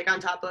remotely, like on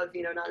top of,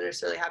 you know, not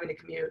necessarily having to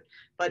commute,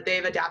 but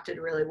they've adapted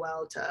really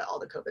well to all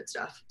the COVID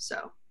stuff.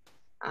 So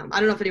I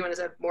don't know if anyone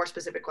has more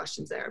specific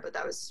questions there, but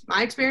that was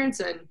my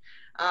experience. And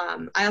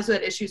I also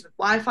had issues with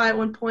Wi-Fi at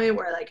one point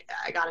where like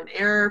I got an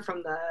error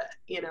from the,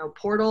 you know,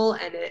 portal,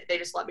 and they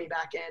just let me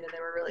back in, and they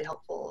were really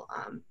helpful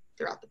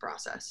throughout the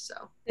process.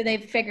 So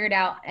they've figured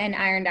out and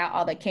ironed out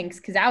all the kinks,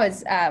 because that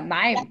was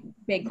my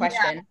big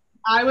question. Yeah.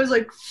 I was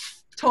like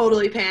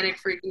totally panic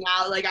freaking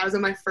out. Like I was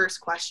on my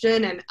first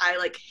question, and I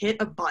like hit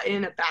a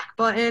back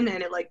button,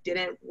 and it like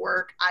didn't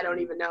work. I don't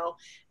even know.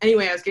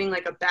 Anyway, I was getting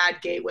like a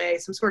bad gateway,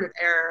 some sort of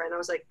error, and I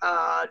was like,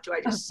 do I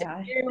just sit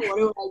here? What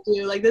do I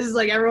do? Like this is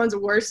like everyone's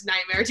worst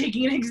nightmare,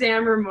 taking an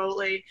exam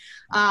remotely.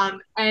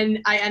 And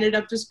I ended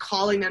up just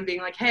calling them,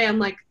 being like, hey,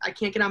 I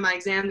can't get on my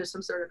exam. There's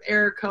some sort of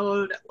error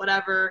code,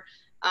 whatever.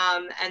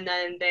 And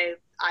then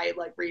I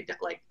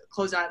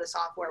closed out of the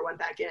software, went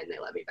back in, they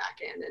let me back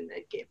in, and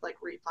they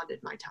refunded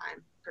my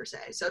time per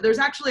se. So there's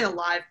actually a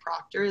live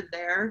proctor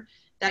there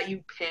that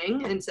you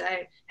ping and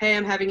say, hey,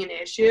 I'm having an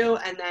issue.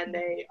 And then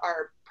they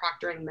are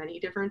proctoring many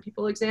different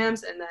people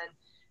exams. And then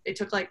it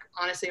took like,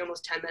 honestly,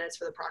 almost 10 minutes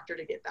for the proctor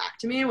to get back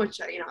to me, which,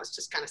 you know, I was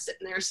just kind of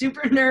sitting there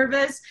super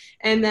nervous.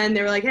 And then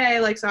they were like,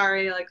 hey, like,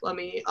 sorry, like,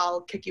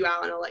 I'll kick you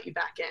out and I'll let you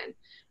back in.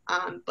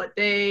 But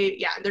they're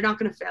not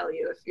going to fail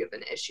you if you have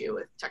an issue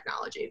with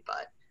technology.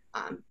 But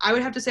I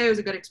would have to say it was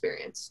a good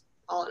experience,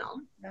 all in all,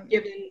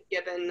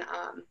 given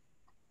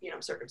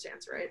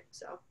circumstance, right?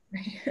 So.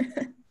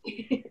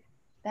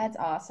 That's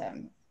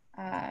awesome.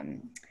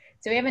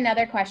 So we have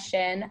another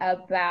question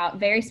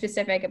very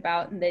specific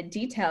about the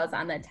details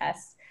on the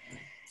test.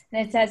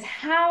 And it says,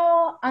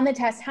 how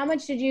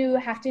much did you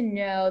have to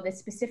know the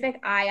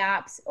specific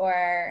IOPS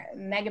or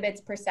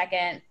megabits per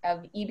second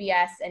of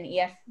EBS and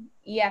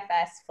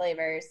EFS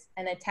flavors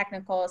and the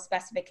technical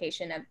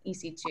specification of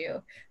EC2?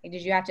 Like,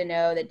 did you have to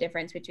know the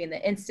difference between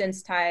the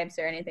instance types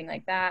or anything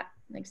like that,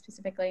 like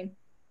specifically?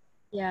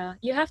 Yeah,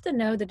 you have to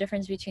know the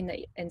difference between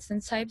the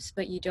instance types,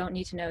 but you don't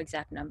need to know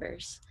exact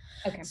numbers.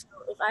 Okay. So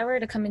if I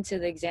were to come into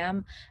the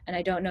exam and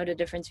I don't know the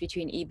difference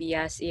between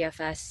EBS,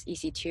 EFS,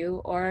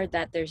 EC2, or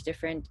that there's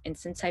different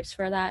instance types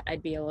for that,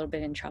 I'd be a little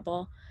bit in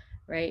trouble,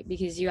 right?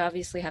 Because you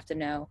obviously have to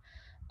know,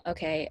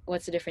 okay,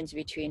 what's the difference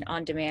between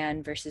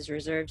on-demand versus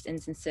reserved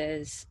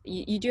instances?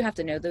 You do have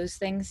to know those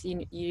things.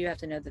 You do have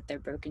to know that they're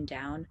broken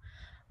down.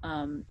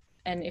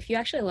 And if you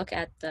actually look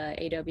at the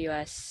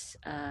AWS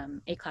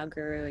A Cloud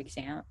Guru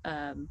exam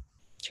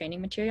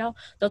training material,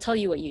 they'll tell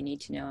you what you need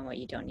to know and what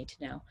you don't need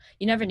to know.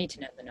 You never need to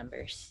know the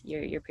numbers.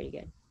 You're pretty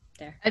good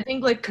there. I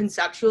think like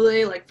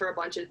conceptually, like for a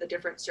bunch of the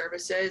different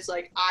services,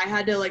 like I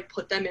had to like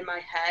put them in my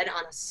head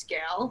on a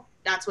scale.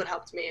 That's what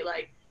helped me,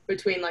 like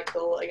between like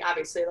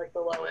obviously like the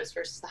lowest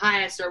versus the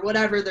highest or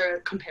whatever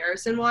the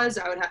comparison was.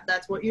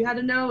 That's what you had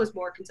to know, was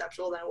more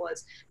conceptual than it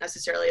was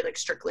necessarily like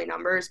strictly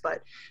numbers.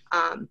 But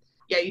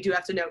yeah, you do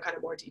have to know kind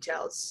of more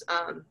details.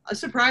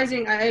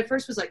 Surprising, I at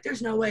first was like,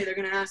 there's no way they're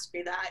going to ask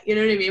me that. You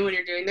know what I mean? When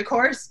you're doing the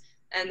course,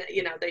 and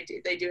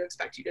they do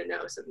expect you to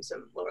know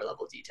some lower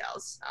level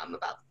details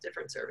about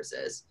different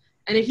services.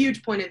 And a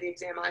huge point of the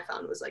exam I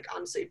found was like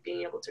honestly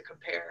being able to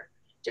compare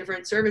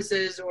different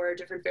services or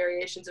different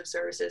variations of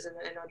services and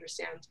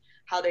understand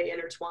how they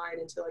intertwine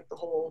into like the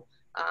whole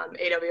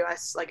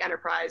AWS like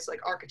enterprise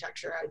like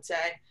architecture, I'd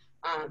say.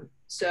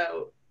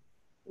 So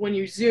when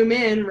you zoom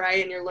in,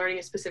 right, and you're learning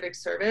a specific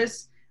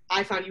service,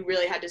 I found you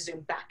really had to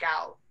zoom back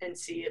out and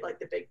see like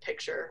the big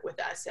picture with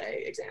the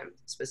essay exam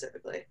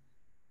specifically.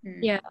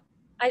 Yeah,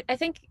 I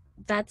think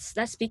that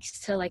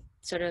speaks to like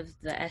sort of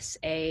the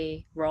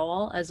SA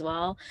role as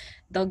well.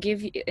 They'll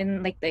give you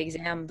in like the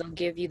exam, they'll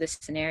give you the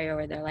scenario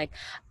where they're like,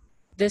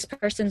 this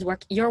person's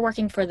you're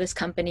working for this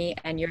company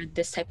and you're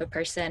this type of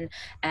person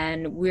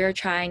and we're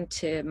trying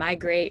to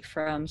migrate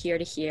from here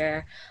to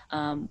here.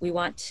 We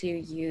want to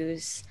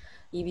use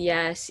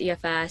EBS,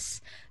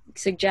 EFS,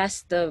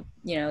 suggest the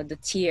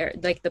tier,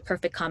 like the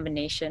perfect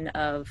combination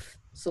of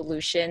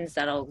solutions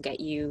that'll get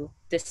you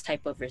this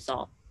type of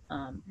result.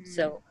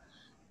 So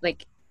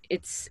like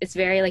it's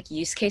very like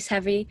use case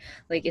heavy.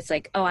 Like it's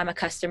like, oh, I'm a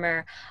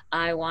customer,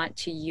 I want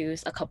to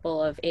use a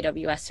couple of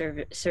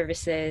AWS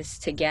services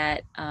to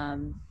get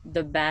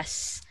the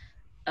best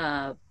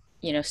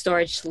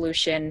storage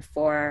solution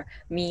for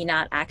me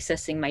not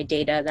accessing my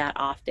data that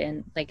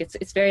often. Like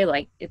it's very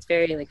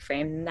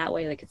framed in that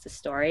way, like it's a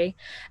story.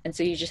 And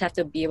so you just have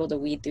to be able to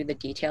weed through the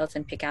details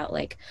and pick out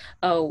like,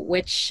 oh,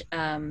 which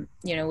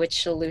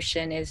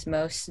solution is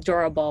most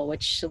durable,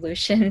 which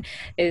solution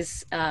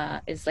is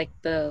like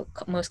the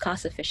most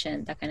cost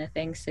efficient, that kind of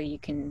thing. So you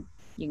can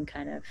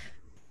kind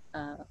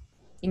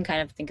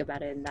of think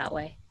about it in that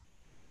way.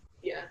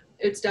 Yeah,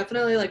 it's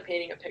definitely like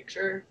painting a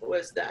picture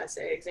was the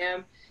essay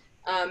exam.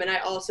 And I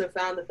also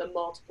found that the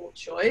multiple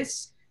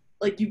choice,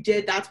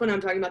 that's when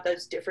I'm talking about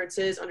those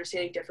differences,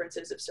 understanding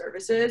differences of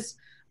services,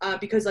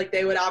 because like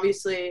they would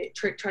obviously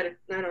trick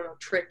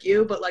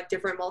you, but like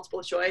different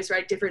multiple choice,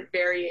 right? Different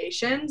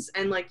variations.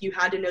 And like you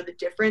had to know the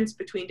difference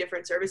between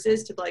different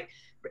services to like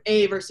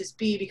A versus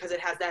B because it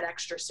has that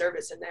extra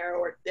service in there,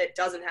 or it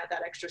doesn't have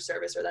that extra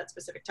service or that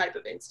specific type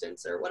of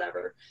instance or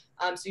whatever.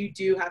 So you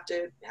do have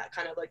to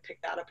kind of like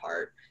pick that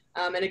apart.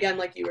 And again,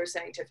 like you were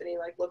saying, Tiffany,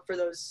 like look for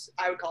those,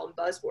 I would call them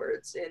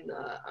buzzwords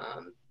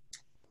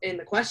in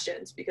the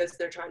questions, because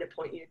they're trying to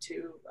point you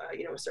to,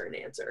 a certain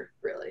answer,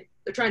 really.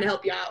 They're trying to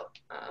help you out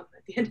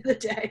at the end of the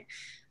day.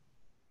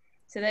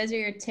 So those are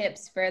your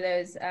tips for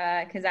those,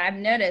 because I've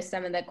noticed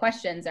some of the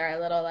questions are a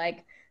little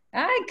like,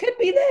 it could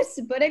be this,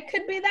 but it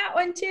could be that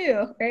one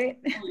too, right?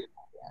 Yeah.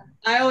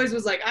 I always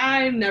was like,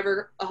 I'm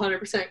never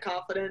 100%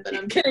 confident that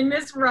I'm getting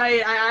this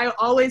right. I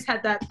always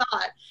had that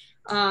thought.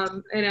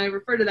 And I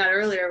referred to that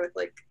earlier with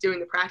like doing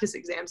the practice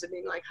exams and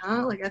being like,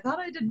 like I thought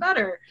I did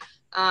better.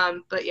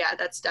 But yeah,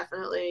 that's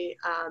definitely,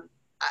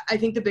 I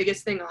think the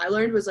biggest thing I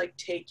learned was like,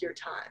 take your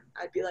time.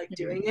 I'd be like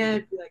doing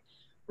it, be like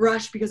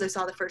rush because I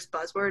saw the first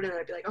buzzword and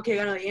I'd be like, okay,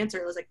 I got to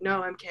answer. I was like,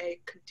 no, MK,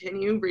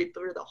 continue, read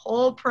through the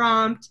whole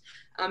prompt,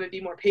 and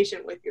be more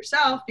patient with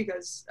yourself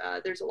because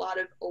there's a lot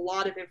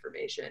of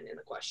information in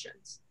the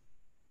questions.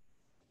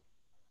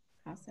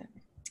 Awesome.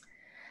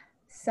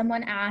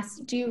 Someone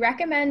asked, do you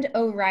recommend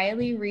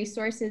O'Reilly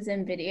resources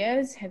and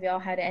videos? Have y'all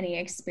had any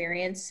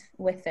experience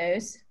with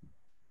those?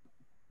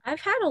 I've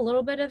had a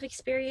little bit of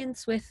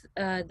experience with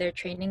their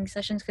training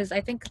sessions because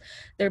I think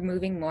they're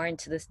moving more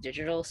into this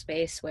digital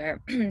space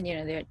where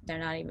they're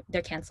not even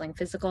they're canceling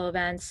physical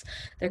events,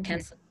 they're Mhm.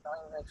 canceling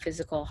selling like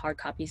physical hard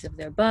copies of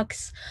their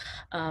books.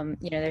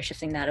 They're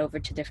shifting that over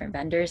to different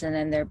vendors, and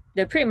then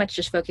they're pretty much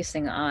just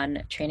focusing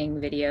on training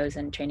videos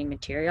and training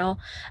material.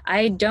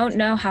 I don't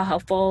know how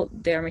helpful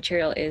their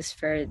material is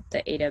for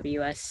the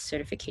AWS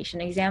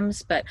certification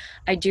exams, but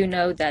I do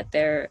know that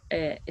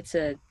it's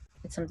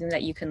something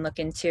that you can look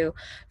into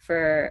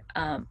for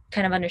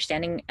kind of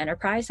understanding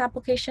enterprise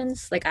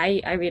applications. Like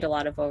I read a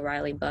lot of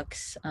O'Reilly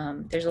books.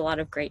 There's a lot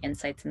of great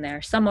insights in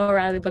there. Some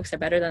O'Reilly books are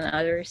better than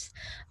others.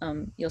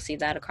 You'll see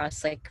that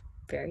across like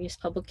various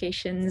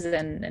publications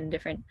and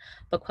different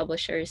book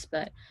publishers.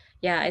 But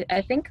yeah,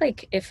 I think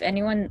like if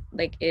anyone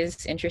like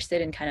is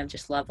interested in kind of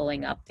just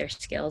leveling up their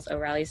skills,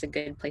 O'Reilly's a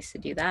good place to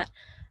do that.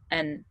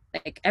 And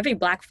like every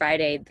Black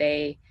Friday,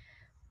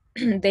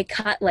 they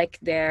cut like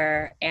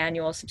their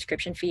annual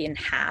subscription fee in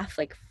half,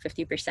 like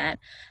 50%.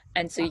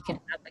 And so you can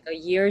have like a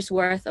year's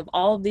worth of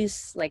all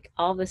this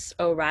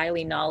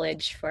O'Reilly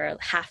knowledge for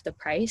half the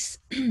price.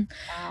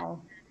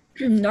 Wow.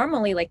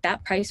 Normally like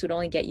that price would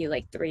only get you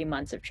like 3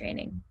 months of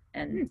training.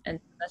 And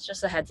that's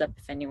just a heads up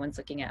if anyone's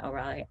looking at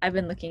O'Reilly. I've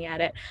been looking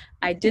at it.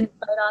 I didn't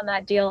bite on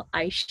that deal.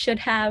 I should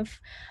have.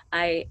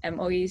 I am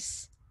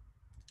always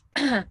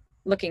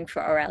looking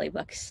for O'Reilly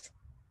books.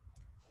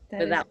 That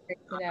But is that great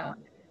to know.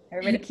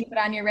 Everybody keep it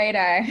on your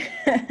radar.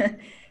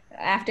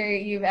 After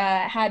you've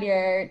had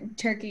your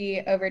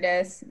turkey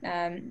overdose,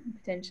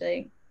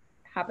 potentially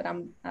hopping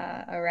on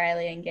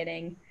O'Reilly and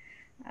getting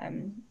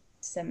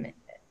some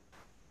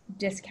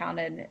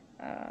discounted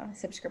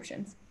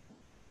subscriptions.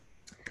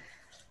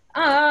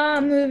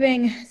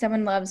 Moving.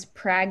 Someone loves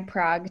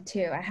Prague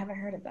too. I haven't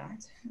heard of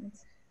that.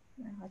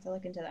 I'll have to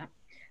look into that.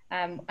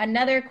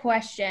 Another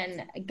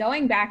question,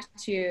 going back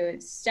to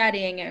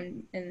studying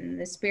and in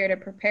the spirit of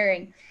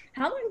preparing,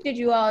 how long did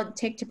you all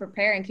take to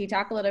prepare? And can you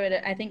talk a little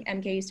bit, I think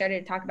MK, you started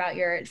to talk about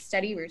your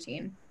study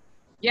routine.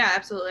 Yeah,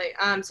 absolutely.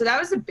 So that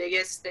was the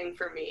biggest thing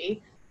for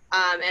me.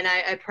 And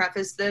I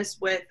preface this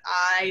with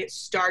I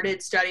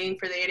started studying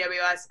for the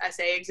AWS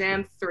SA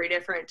exam 3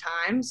 different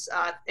times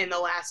in the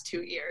last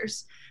 2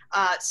 years.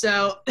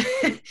 So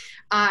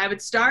I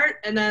would start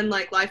and then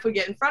like life would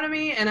get in front of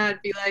me and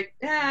I'd be like,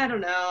 yeah, I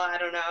don't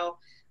know.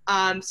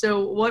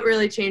 So what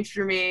really changed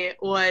for me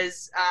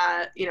was,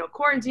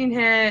 quarantine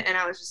hit and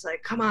I was just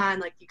like, come on,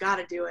 like you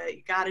gotta do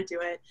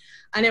it.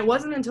 And it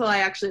wasn't until I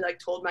actually like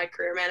told my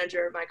career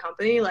manager of my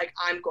company, like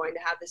I'm going to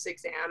have this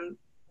exam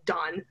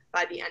done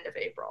by the end of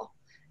April.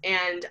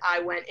 And I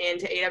went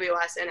into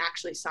AWS and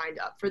actually signed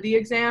up for the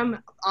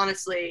exam.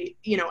 Honestly,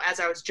 as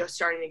I was just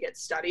starting to get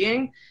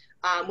studying,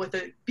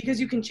 because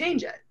you can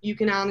change it. You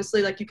can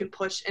honestly, like, you can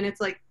push, and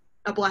it's like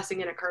a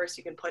blessing and a curse.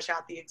 You can push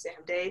out the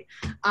exam date.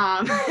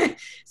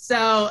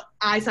 So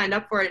I signed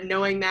up for it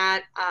knowing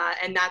that,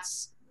 and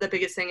that's the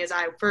biggest thing is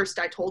I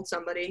told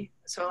somebody.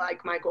 So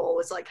like my goal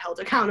was like held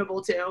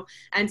accountable to.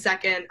 And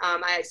second,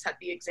 I set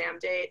the exam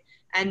date.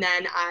 And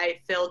then I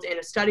filled in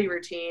a study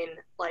routine,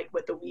 like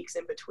with the weeks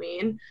in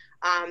between.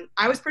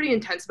 I was pretty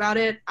intense about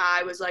it.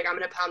 I was like, I'm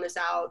going to pound this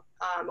out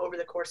over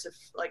the course of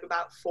like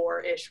about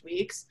 4-ish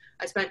weeks.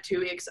 I spent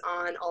 2 weeks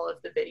on all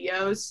of the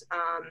videos,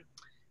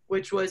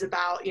 which was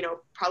about,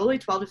 probably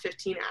 12 to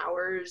 15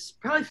 hours,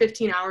 probably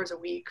 15 hours a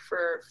week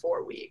for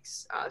 4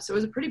 weeks. So it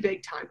was a pretty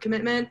big time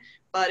commitment.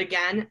 But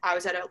again, I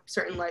was at a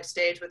certain life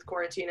stage with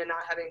quarantine and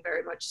not having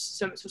very much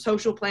some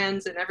social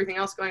plans and everything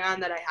else going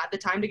on that I had the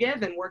time to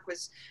give, and work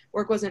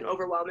wasn't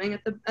overwhelming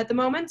at the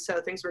moment,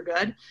 so things were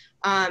good.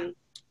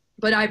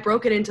 But I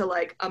broke it into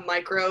like a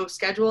micro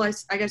schedule.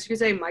 I guess you could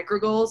say micro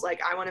goals.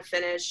 Like I want to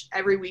finish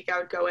every week. I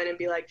would go in and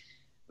be like,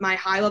 my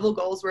high level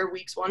goals were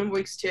weeks 1 and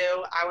weeks 2.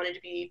 I wanted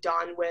to be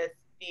done with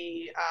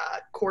the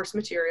course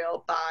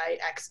material by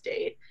X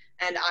date.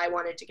 And I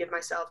wanted to give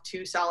myself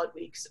 2 solid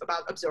weeks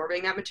about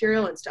absorbing that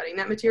material and studying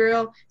that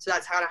material. So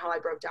that's kind of how I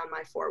broke down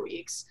my 4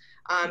 weeks.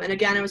 And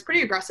again, it was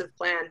pretty aggressive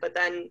plan, but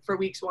then for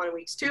weeks 1 and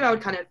weeks 2, I would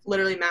kind of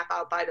literally map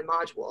out by the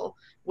module,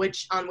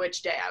 which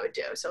day I would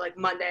do. So like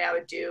Monday, I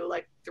would do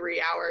like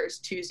 3 hours.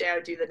 Tuesday, I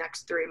would do the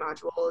next 3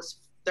 modules.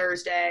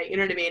 Thursday, you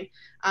know what I mean?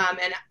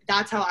 And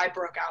that's how I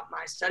broke out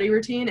my study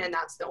routine. And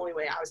that's the only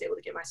way I was able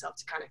to get myself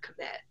to kind of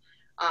commit.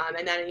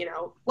 And then,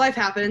 life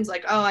happens,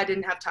 like, oh, I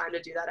didn't have time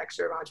to do that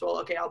extra module.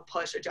 Okay, I'll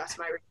adjust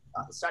my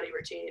study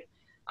routine.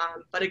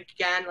 But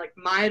again, like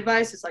my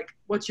advice is like,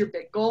 what's your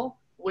big goal?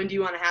 When do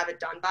you want to have it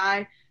done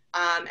by?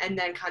 And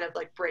then kind of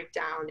like break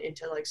down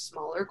into like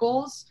smaller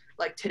goals.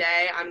 Like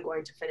today, I'm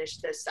going to finish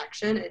this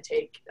section and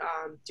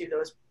do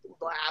those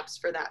labs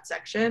for that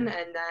section.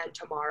 And then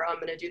tomorrow I'm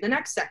going to do the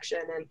next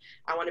section. And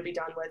I want to be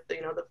done with,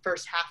 the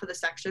first half of the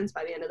sections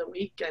by the end of the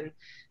week. And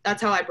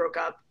that's how I broke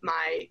up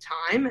my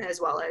time, as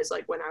well as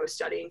like when I was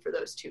studying for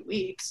those 2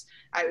 weeks,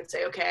 I would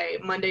say, okay,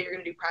 Monday, you're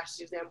going to do practice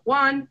exam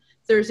 1,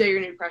 Thursday, you're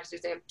going to do practice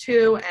exam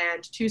 2,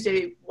 and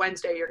Tuesday,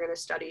 Wednesday, you're going to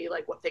study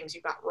like what things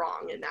you got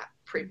wrong in that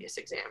previous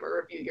exam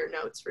or review your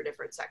notes for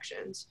different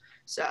sections.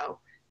 So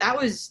that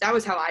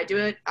was how I do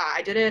it.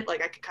 I did it.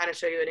 Like I could kind of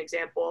show you an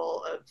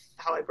example of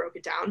how I broke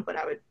it down, but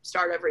I would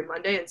start every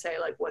Monday and say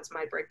like, what's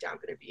my breakdown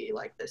going to be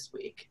like this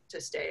week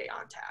to stay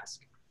on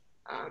task?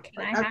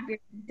 Can I have your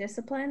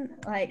discipline?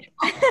 Like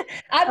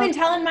I've been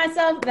telling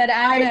myself that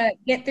I'm going to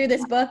get through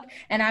this book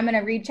and I'm going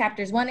to read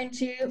chapters 1 and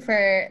 2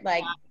 for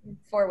like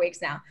 4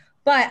 weeks now.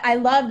 But I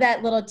love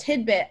that little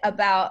tidbit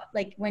about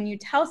like when you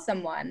tell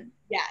someone.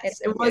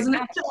 Yes, it wasn't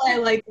until I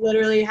like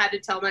literally had to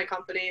tell my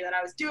company that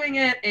I was doing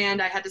it,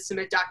 and I had to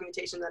submit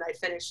documentation that I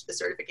finished the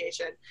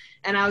certification,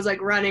 and I was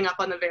like running up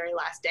on the very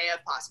last day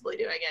of possibly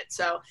doing it.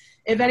 So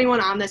if anyone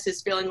on this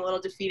is feeling a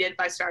little defeated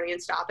by starting and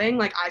stopping,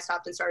 like I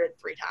stopped and started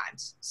 3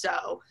 times.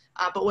 So,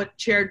 but what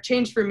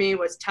changed for me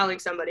was telling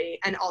somebody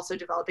and also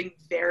developing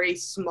very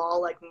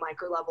small, like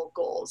micro level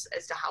goals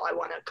as to how I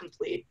want to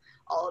complete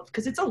all of,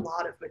 because it's a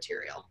lot of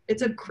material.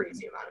 It's a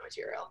crazy amount of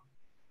material.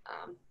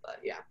 But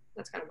yeah,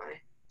 that's kind of my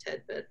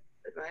tidbit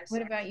advice.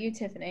 What about you,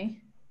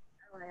 Tiffany?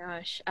 Oh my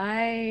gosh,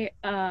 I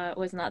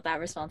was not that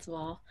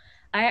responsible.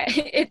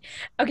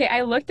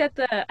 I looked at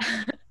the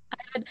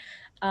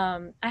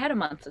I had a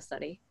month to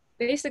study.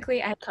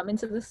 Basically, I had come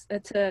into this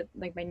to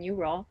like my new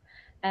role,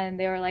 and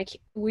they were like,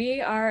 we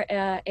are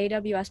a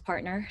AWS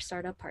partner,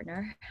 startup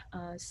partner,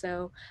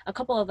 so a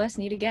couple of us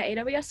need to get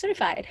AWS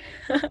certified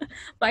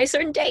by a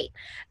certain date,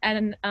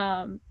 and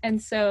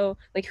so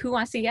like, who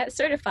wants to get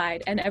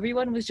certified? And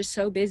everyone was just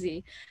so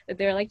busy that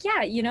they're like,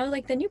 yeah, you know,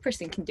 like the new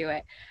person can do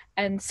it.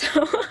 And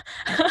so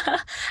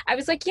I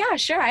was like, yeah,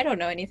 sure, I don't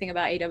know anything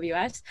about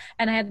AWS.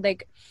 And I had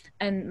like,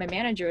 and my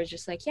manager was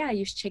just like, yeah,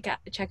 you should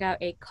check out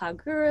a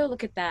Cloud Guru,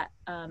 look at that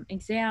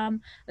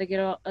exam, like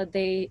it'll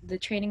the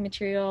training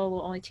material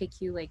will only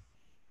take you like,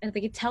 I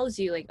think it tells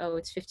you like, oh,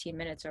 it's 15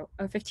 minutes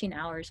or 15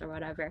 hours or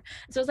whatever.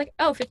 So I was like,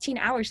 oh, 15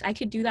 hours, I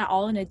could do that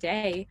all in a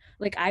day.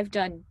 Like I've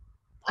done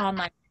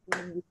online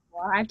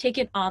before, I've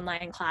taken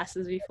online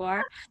classes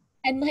before,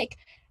 and like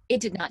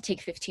it did not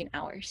take 15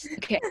 hours.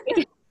 Okay.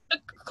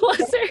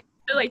 Closer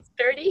to like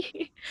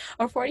 30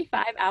 or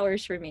 45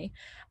 hours for me,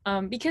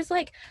 because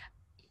like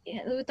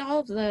with all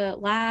of the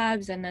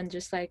labs and then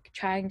just like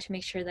trying to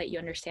make sure that you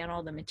understand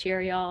all the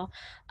material,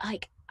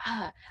 like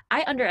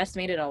I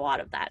underestimated a lot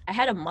of that. I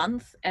had a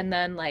month, and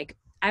then like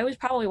I was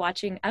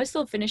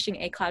still finishing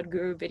a Cloud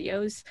Guru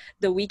videos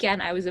the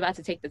weekend I was about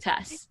to take the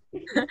test.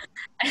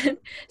 And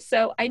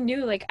so I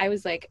knew like I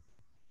was like,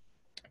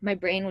 my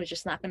brain was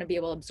just not going to be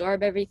able to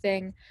absorb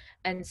everything.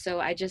 And so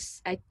I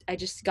just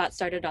got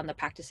started on the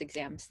practice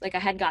exams. Like I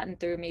had gotten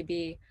through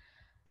maybe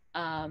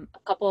a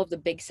couple of the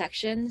big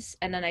sections,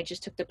 and then I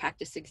just took the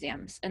practice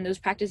exams, and those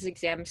practice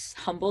exams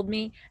humbled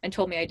me and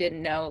told me I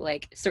didn't know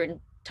like certain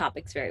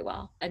topics very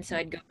well. And so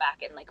I'd go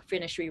back and like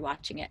finish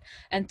rewatching it,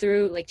 and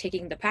through like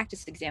taking the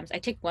practice exams, I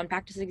take one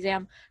practice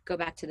exam, go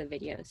back to the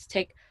videos,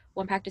 take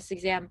one practice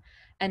exam,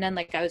 and then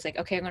like I was like,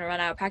 okay, I'm going to run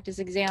out of practice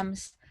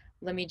exams,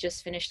 let me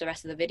just finish the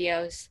rest of the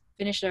videos,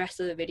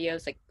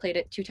 like played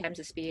it 2 times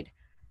the speed,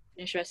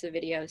 finish the rest of the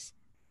videos,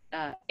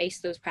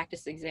 aced those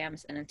practice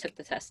exams, and then took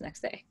the test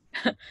next day.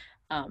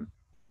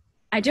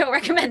 I don't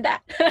recommend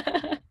that.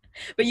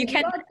 But you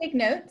can take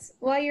notes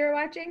while you were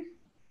watching.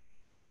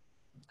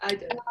 I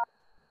did.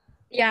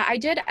 Yeah, I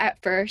did at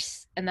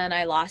first, and then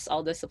I lost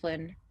all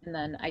discipline, and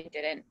then I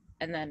didn't,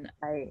 and then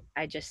I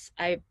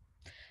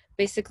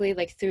basically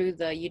like through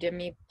the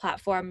Udemy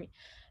platform,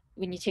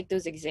 when you take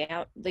those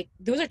exams, like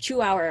those are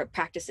 2-hour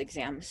practice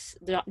exams.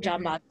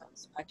 John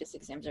Boston's practice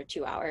exams are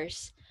 2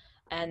 hours,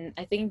 and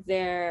I think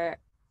there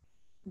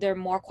are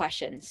more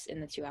questions in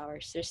the 2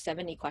 hours. There's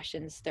 70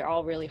 questions. They're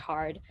all really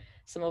hard.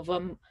 Some of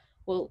them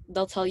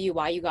they'll tell you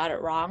why you got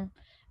it wrong,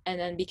 and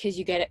then because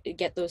you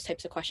get those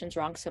types of questions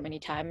wrong so many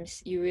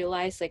times, you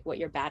realize like what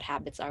your bad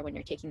habits are when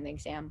you're taking the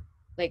exam.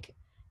 Like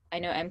I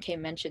know MK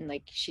mentioned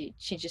like she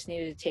just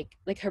needed to take,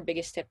 like her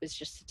biggest tip is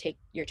just to take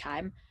your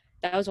time.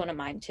 That was one of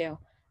mine too.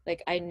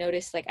 Like I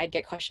noticed like I'd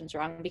get questions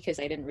wrong because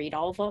I didn't read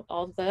all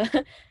of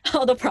the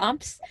all the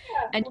prompts.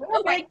 Yeah, and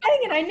well, like, dang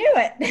it, I knew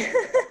it.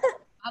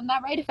 I'm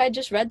not right if I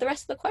just read the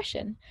rest of the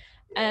question.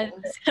 And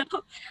so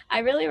I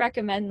really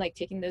recommend like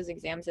taking those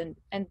exams and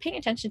paying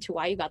attention to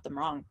why you got them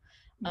wrong.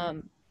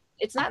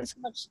 It's not so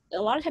much, a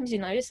lot of times you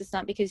notice it's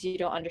not because you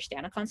don't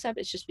understand a concept,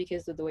 it's just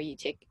because of the way you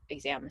take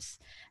exams.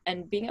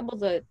 And being able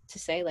to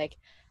say like,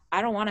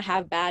 I don't want to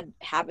have bad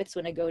habits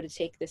when I go to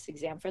take this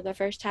exam for the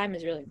first time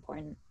is really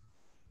important.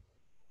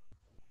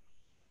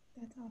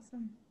 That's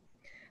awesome.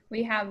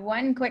 We have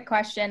one quick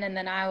question, and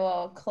then I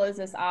will close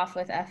this off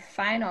with a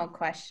final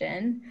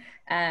question.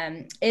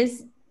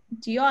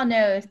 Do you all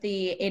know if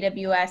the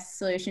AWS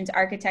Solutions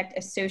Architect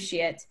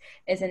Associate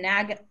is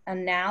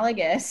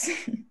analogous,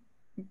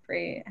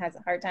 Bree has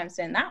a hard time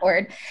saying that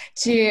word,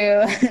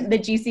 to the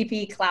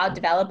GCP Cloud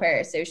Developer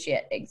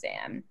Associate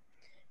exam?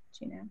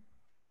 Do you know?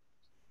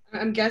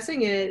 I'm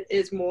guessing it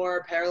is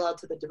more parallel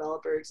to the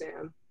developer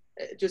exam,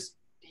 just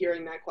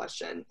hearing that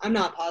question. I'm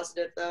not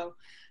positive though.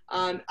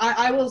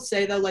 I will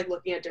say though, like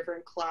looking at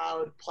different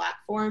cloud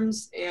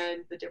platforms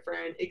and the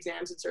different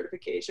exams and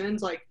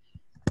certifications, like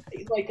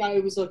like I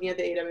was looking at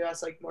the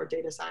AWS like more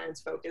data science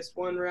focused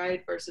one,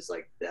 right, versus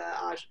like the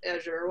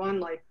Azure one,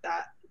 like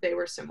that they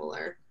were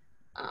similar,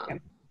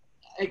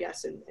 I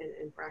guess in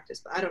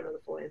practice, but I don't know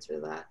the full answer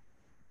to that.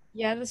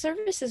 Yeah, the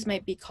services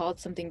might be called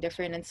something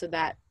different, and so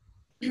that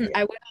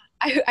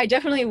I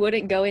definitely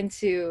wouldn't go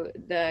into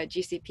the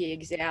GCP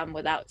exam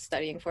without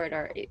studying for it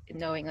or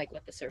knowing like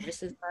what the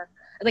services are,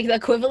 like the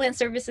equivalent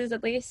services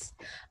at least.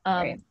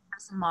 Right.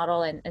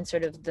 Model and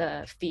sort of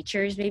the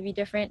features may be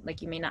different.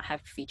 Like you may not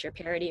have feature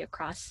parity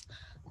across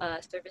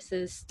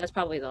services. That's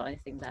probably the only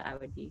thing that I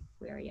would be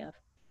wary of.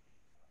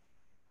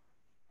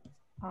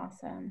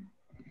 Awesome.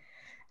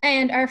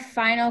 And our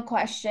final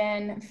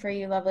question for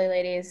you lovely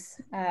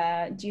ladies,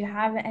 do you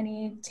have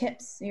any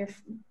tips, your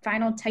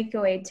final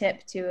takeaway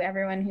tip to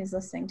everyone who's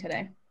listening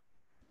today?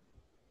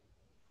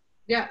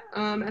 Yeah,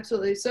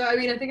 absolutely. So, I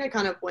mean, I think I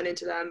kind of went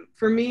into them.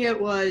 For me, it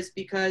was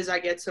because I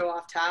get so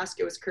off task,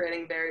 it was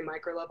creating very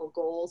micro level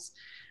goals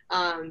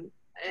and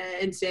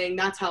saying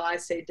that's how I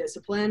stay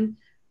disciplined.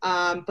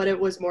 But it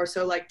was more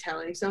so like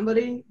telling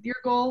somebody your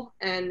goal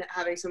and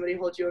having somebody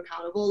hold you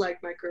accountable.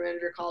 Like my crew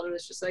manager called and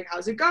was just like,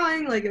 how's it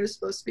going? Like it was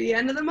supposed to be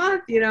end of the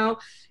month, you know,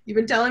 you've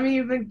been telling me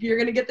you're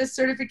going to get this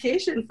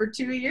certification for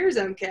 2 years,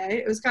 MK.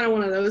 It was kind of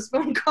one of those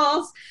phone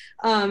calls.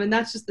 And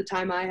that's just the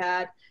time I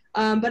had.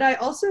 But I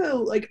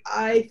also, like,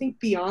 I think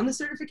beyond the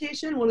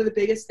certification, one of the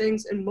biggest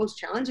things and most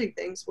challenging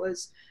things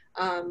was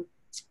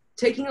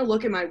taking a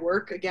look at my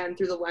work, again,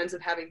 through the lens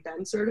of having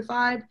been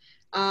certified,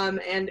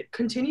 and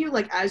continue,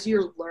 like, as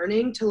you're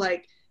learning to,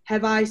 like,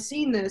 have I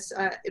seen this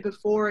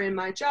before in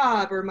my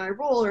job or my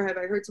role, or have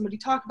I heard somebody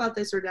talk about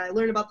this, or did I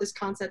learn about this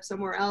concept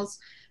somewhere else?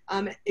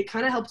 It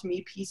kind of helped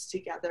me piece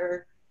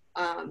together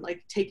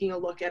like taking a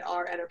look at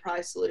our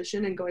enterprise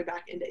solution and going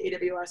back into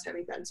AWS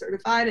having been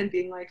certified and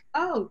being like,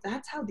 oh,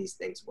 that's how these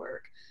things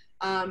work.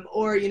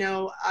 Or, you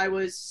know, I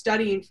was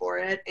studying for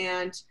it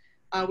and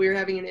we were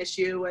having an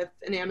issue with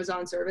an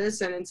Amazon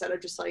service, and instead of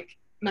just like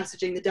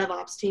messaging the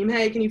DevOps team,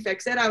 hey, can you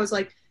fix it? I was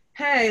like,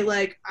 hey,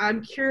 like,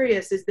 I'm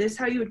curious, is this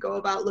how you would go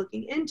about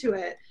looking into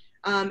it?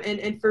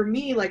 And for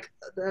me, like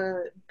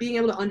the being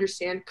able to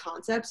understand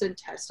concepts and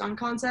test on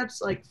concepts,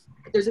 like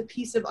there's a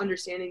piece of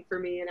understanding for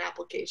me in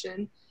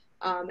application.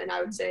 And I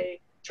would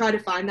say try to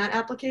find that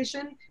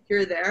application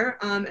here or there.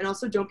 And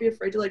also don't be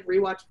afraid to like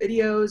rewatch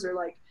videos or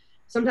like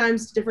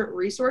sometimes different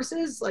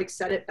resources like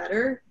set it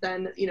better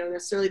than, you know,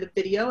 necessarily the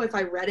video. If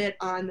I read it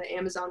on the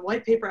Amazon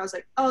white paper, I was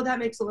like, oh, that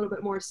makes a little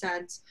bit more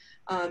sense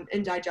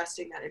in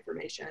digesting that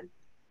information.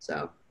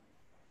 So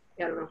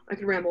yeah, I don't know. I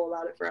could ramble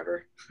about it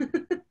forever.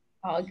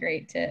 All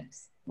great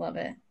tips. Love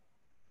it.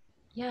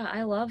 Yeah,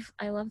 I love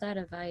that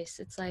advice.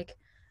 It's like,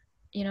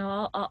 you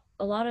know,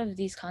 a lot of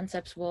these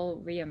concepts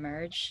will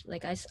reemerge.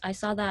 Like I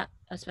saw that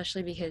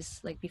especially because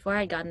like before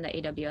I'd gotten the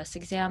AWS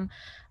exam,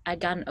 I'd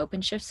gotten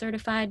OpenShift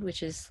certified,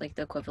 which is like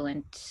the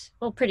equivalent,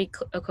 well, pretty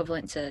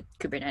equivalent to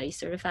Kubernetes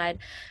certified.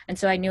 And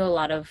so I knew a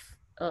lot of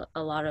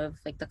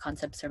like the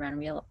concepts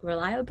around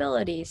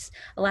reliabilities,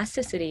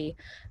 elasticity.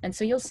 And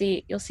so you'll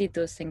see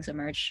those things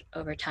emerge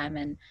over time,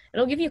 and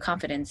it'll give you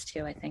confidence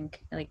too, I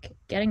think. Like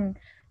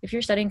if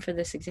you're studying for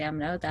this exam,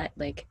 know that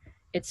like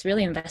it's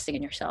really investing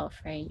in yourself,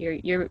 right?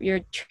 You're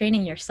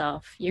training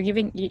yourself. You're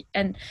giving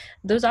and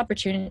those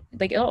opportunities,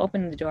 like it'll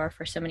open the door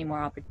for so many more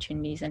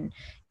opportunities, and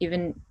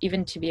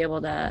even to be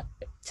able to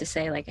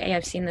say like, hey,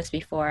 I've seen this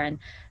before, and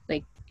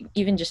like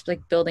even just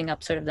like building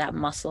up sort of that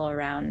muscle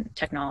around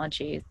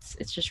technology,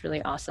 it's just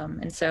really awesome.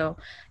 And so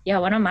yeah,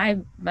 one of my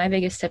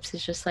biggest tips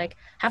is just like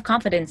have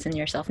confidence in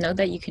yourself. Know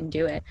that you can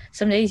do it.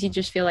 Some days you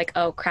just feel like,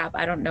 oh crap,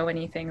 I don't know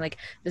anything, like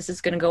this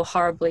is gonna go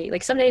horribly.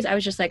 Like some days I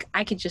was just like,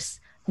 I could just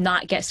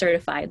not get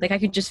certified, like I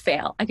could just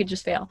fail.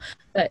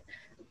 But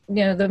you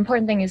know, the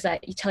important thing is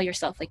that you tell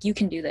yourself like you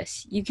can do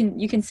this, you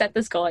can set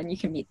this goal and you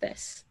can meet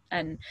this.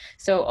 And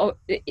so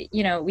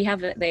you know, we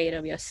have the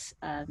AWS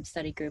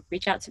study group.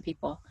 Reach out to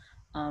people.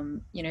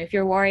 You know, if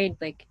you're worried,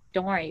 like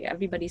don't worry,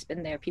 everybody's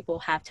been there. People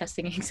have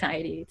testing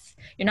anxiety.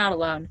 You're not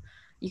alone.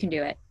 You can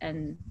do it.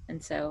 And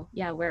so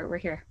yeah, we're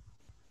here.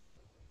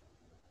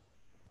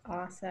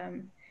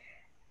 Awesome.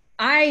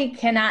 I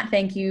cannot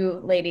thank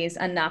you ladies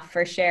enough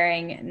for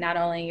sharing not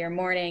only your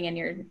morning and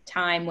your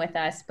time with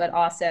us, but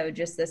also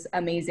just this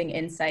amazing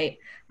insight,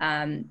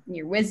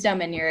 your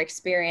wisdom and your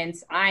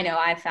experience. I know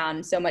I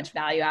found so much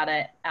value out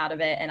of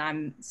it, and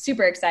I'm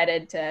super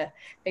excited to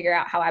figure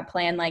out how I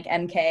plan like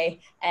MK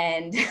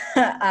and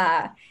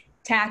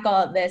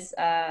tackle this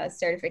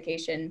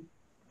certification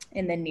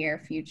in the near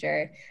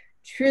future.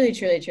 Truly,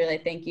 truly, truly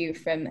thank you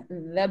from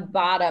the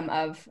bottom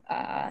of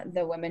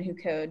the Women Who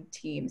Code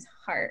team's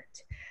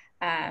heart.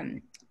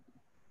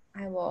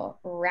 I will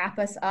wrap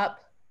us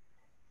up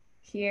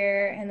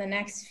here in the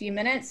next few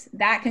minutes.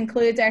 That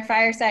concludes our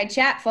fireside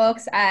chat,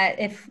 folks.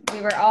 If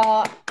we were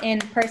all in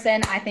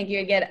person, I think you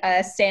would get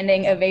a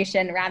standing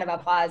ovation, round of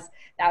applause.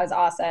 That was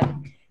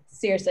awesome.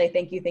 Seriously,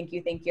 thank you, thank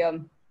you, thank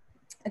you.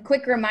 A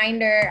quick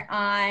reminder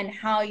on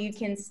how you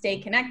can stay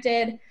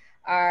connected.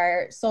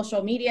 Our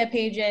social media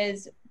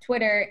pages,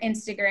 Twitter,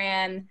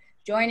 Instagram,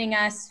 joining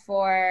us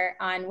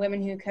on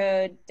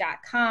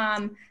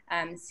womenwhocode.com,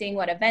 seeing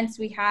what events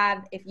we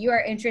have. If you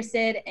are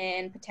interested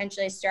in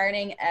potentially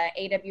starting an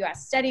AWS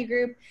study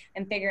group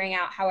and figuring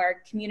out how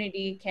our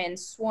community can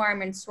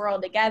swarm and swirl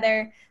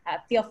together,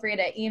 feel free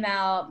to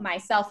email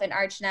myself and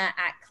Archana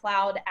at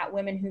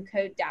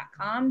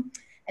cloud@womenwhocode.com.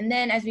 And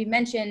then, as we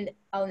mentioned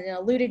and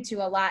alluded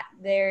to a lot,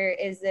 there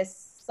is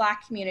this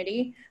Slack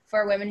community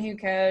for Women Who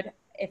Code.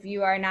 If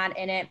you are not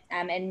in it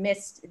and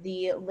missed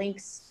the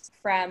links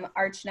from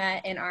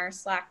Archana in our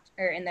Slack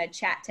or in the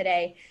chat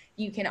today,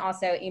 you can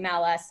also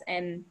email us.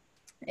 And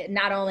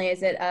not only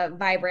is it a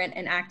vibrant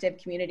and active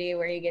community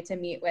where you get to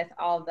meet with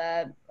all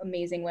the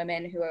amazing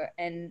women who are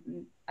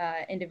and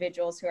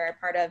individuals who are a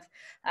part of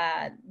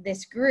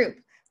this group,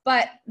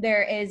 but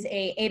there is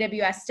a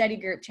AWS study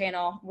group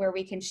channel where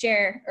we can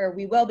share, or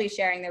we will be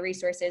sharing, the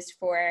resources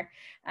for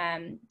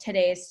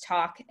today's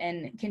talk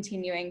and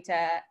continuing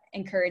to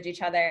encourage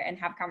each other and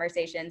have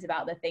conversations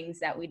about the things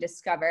that we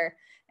discover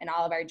in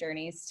all of our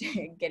journeys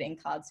to getting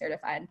cloud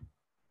certified.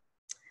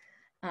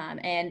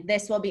 And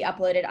this will be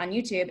uploaded on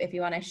YouTube if you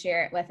want to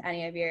share it with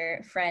any of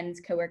your friends,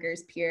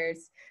 coworkers,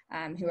 peers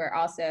who are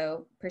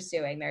also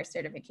pursuing their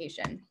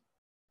certification.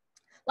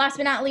 Last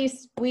but not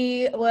least,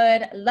 we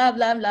would love,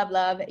 love, love,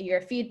 love your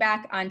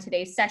feedback on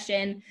today's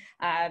session.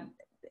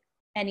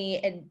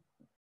 Any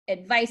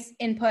advice,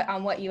 input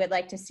on what you would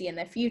like to see in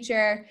the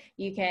future.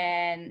 You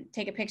can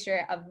take a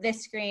picture of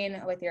this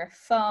screen with your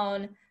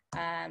phone.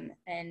 And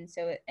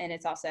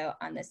it's also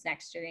on this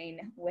next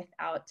screen.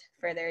 Without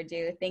further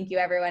ado, thank you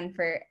everyone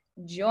for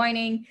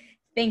joining.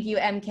 Thank you,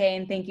 MK,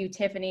 and thank you,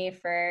 Tiffany,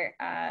 for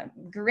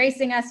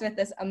gracing us with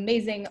this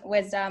amazing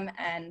wisdom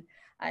and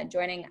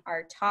joining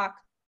our talk.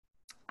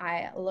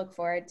 I look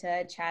forward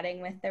to chatting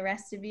with the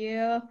rest of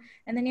you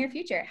in the near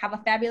future. Have a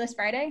fabulous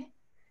Friday.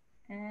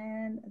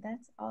 And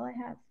that's all I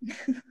have.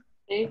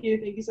 Thank you.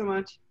 Thank you so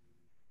much.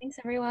 Thanks,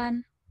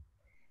 everyone.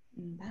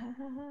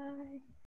 Bye.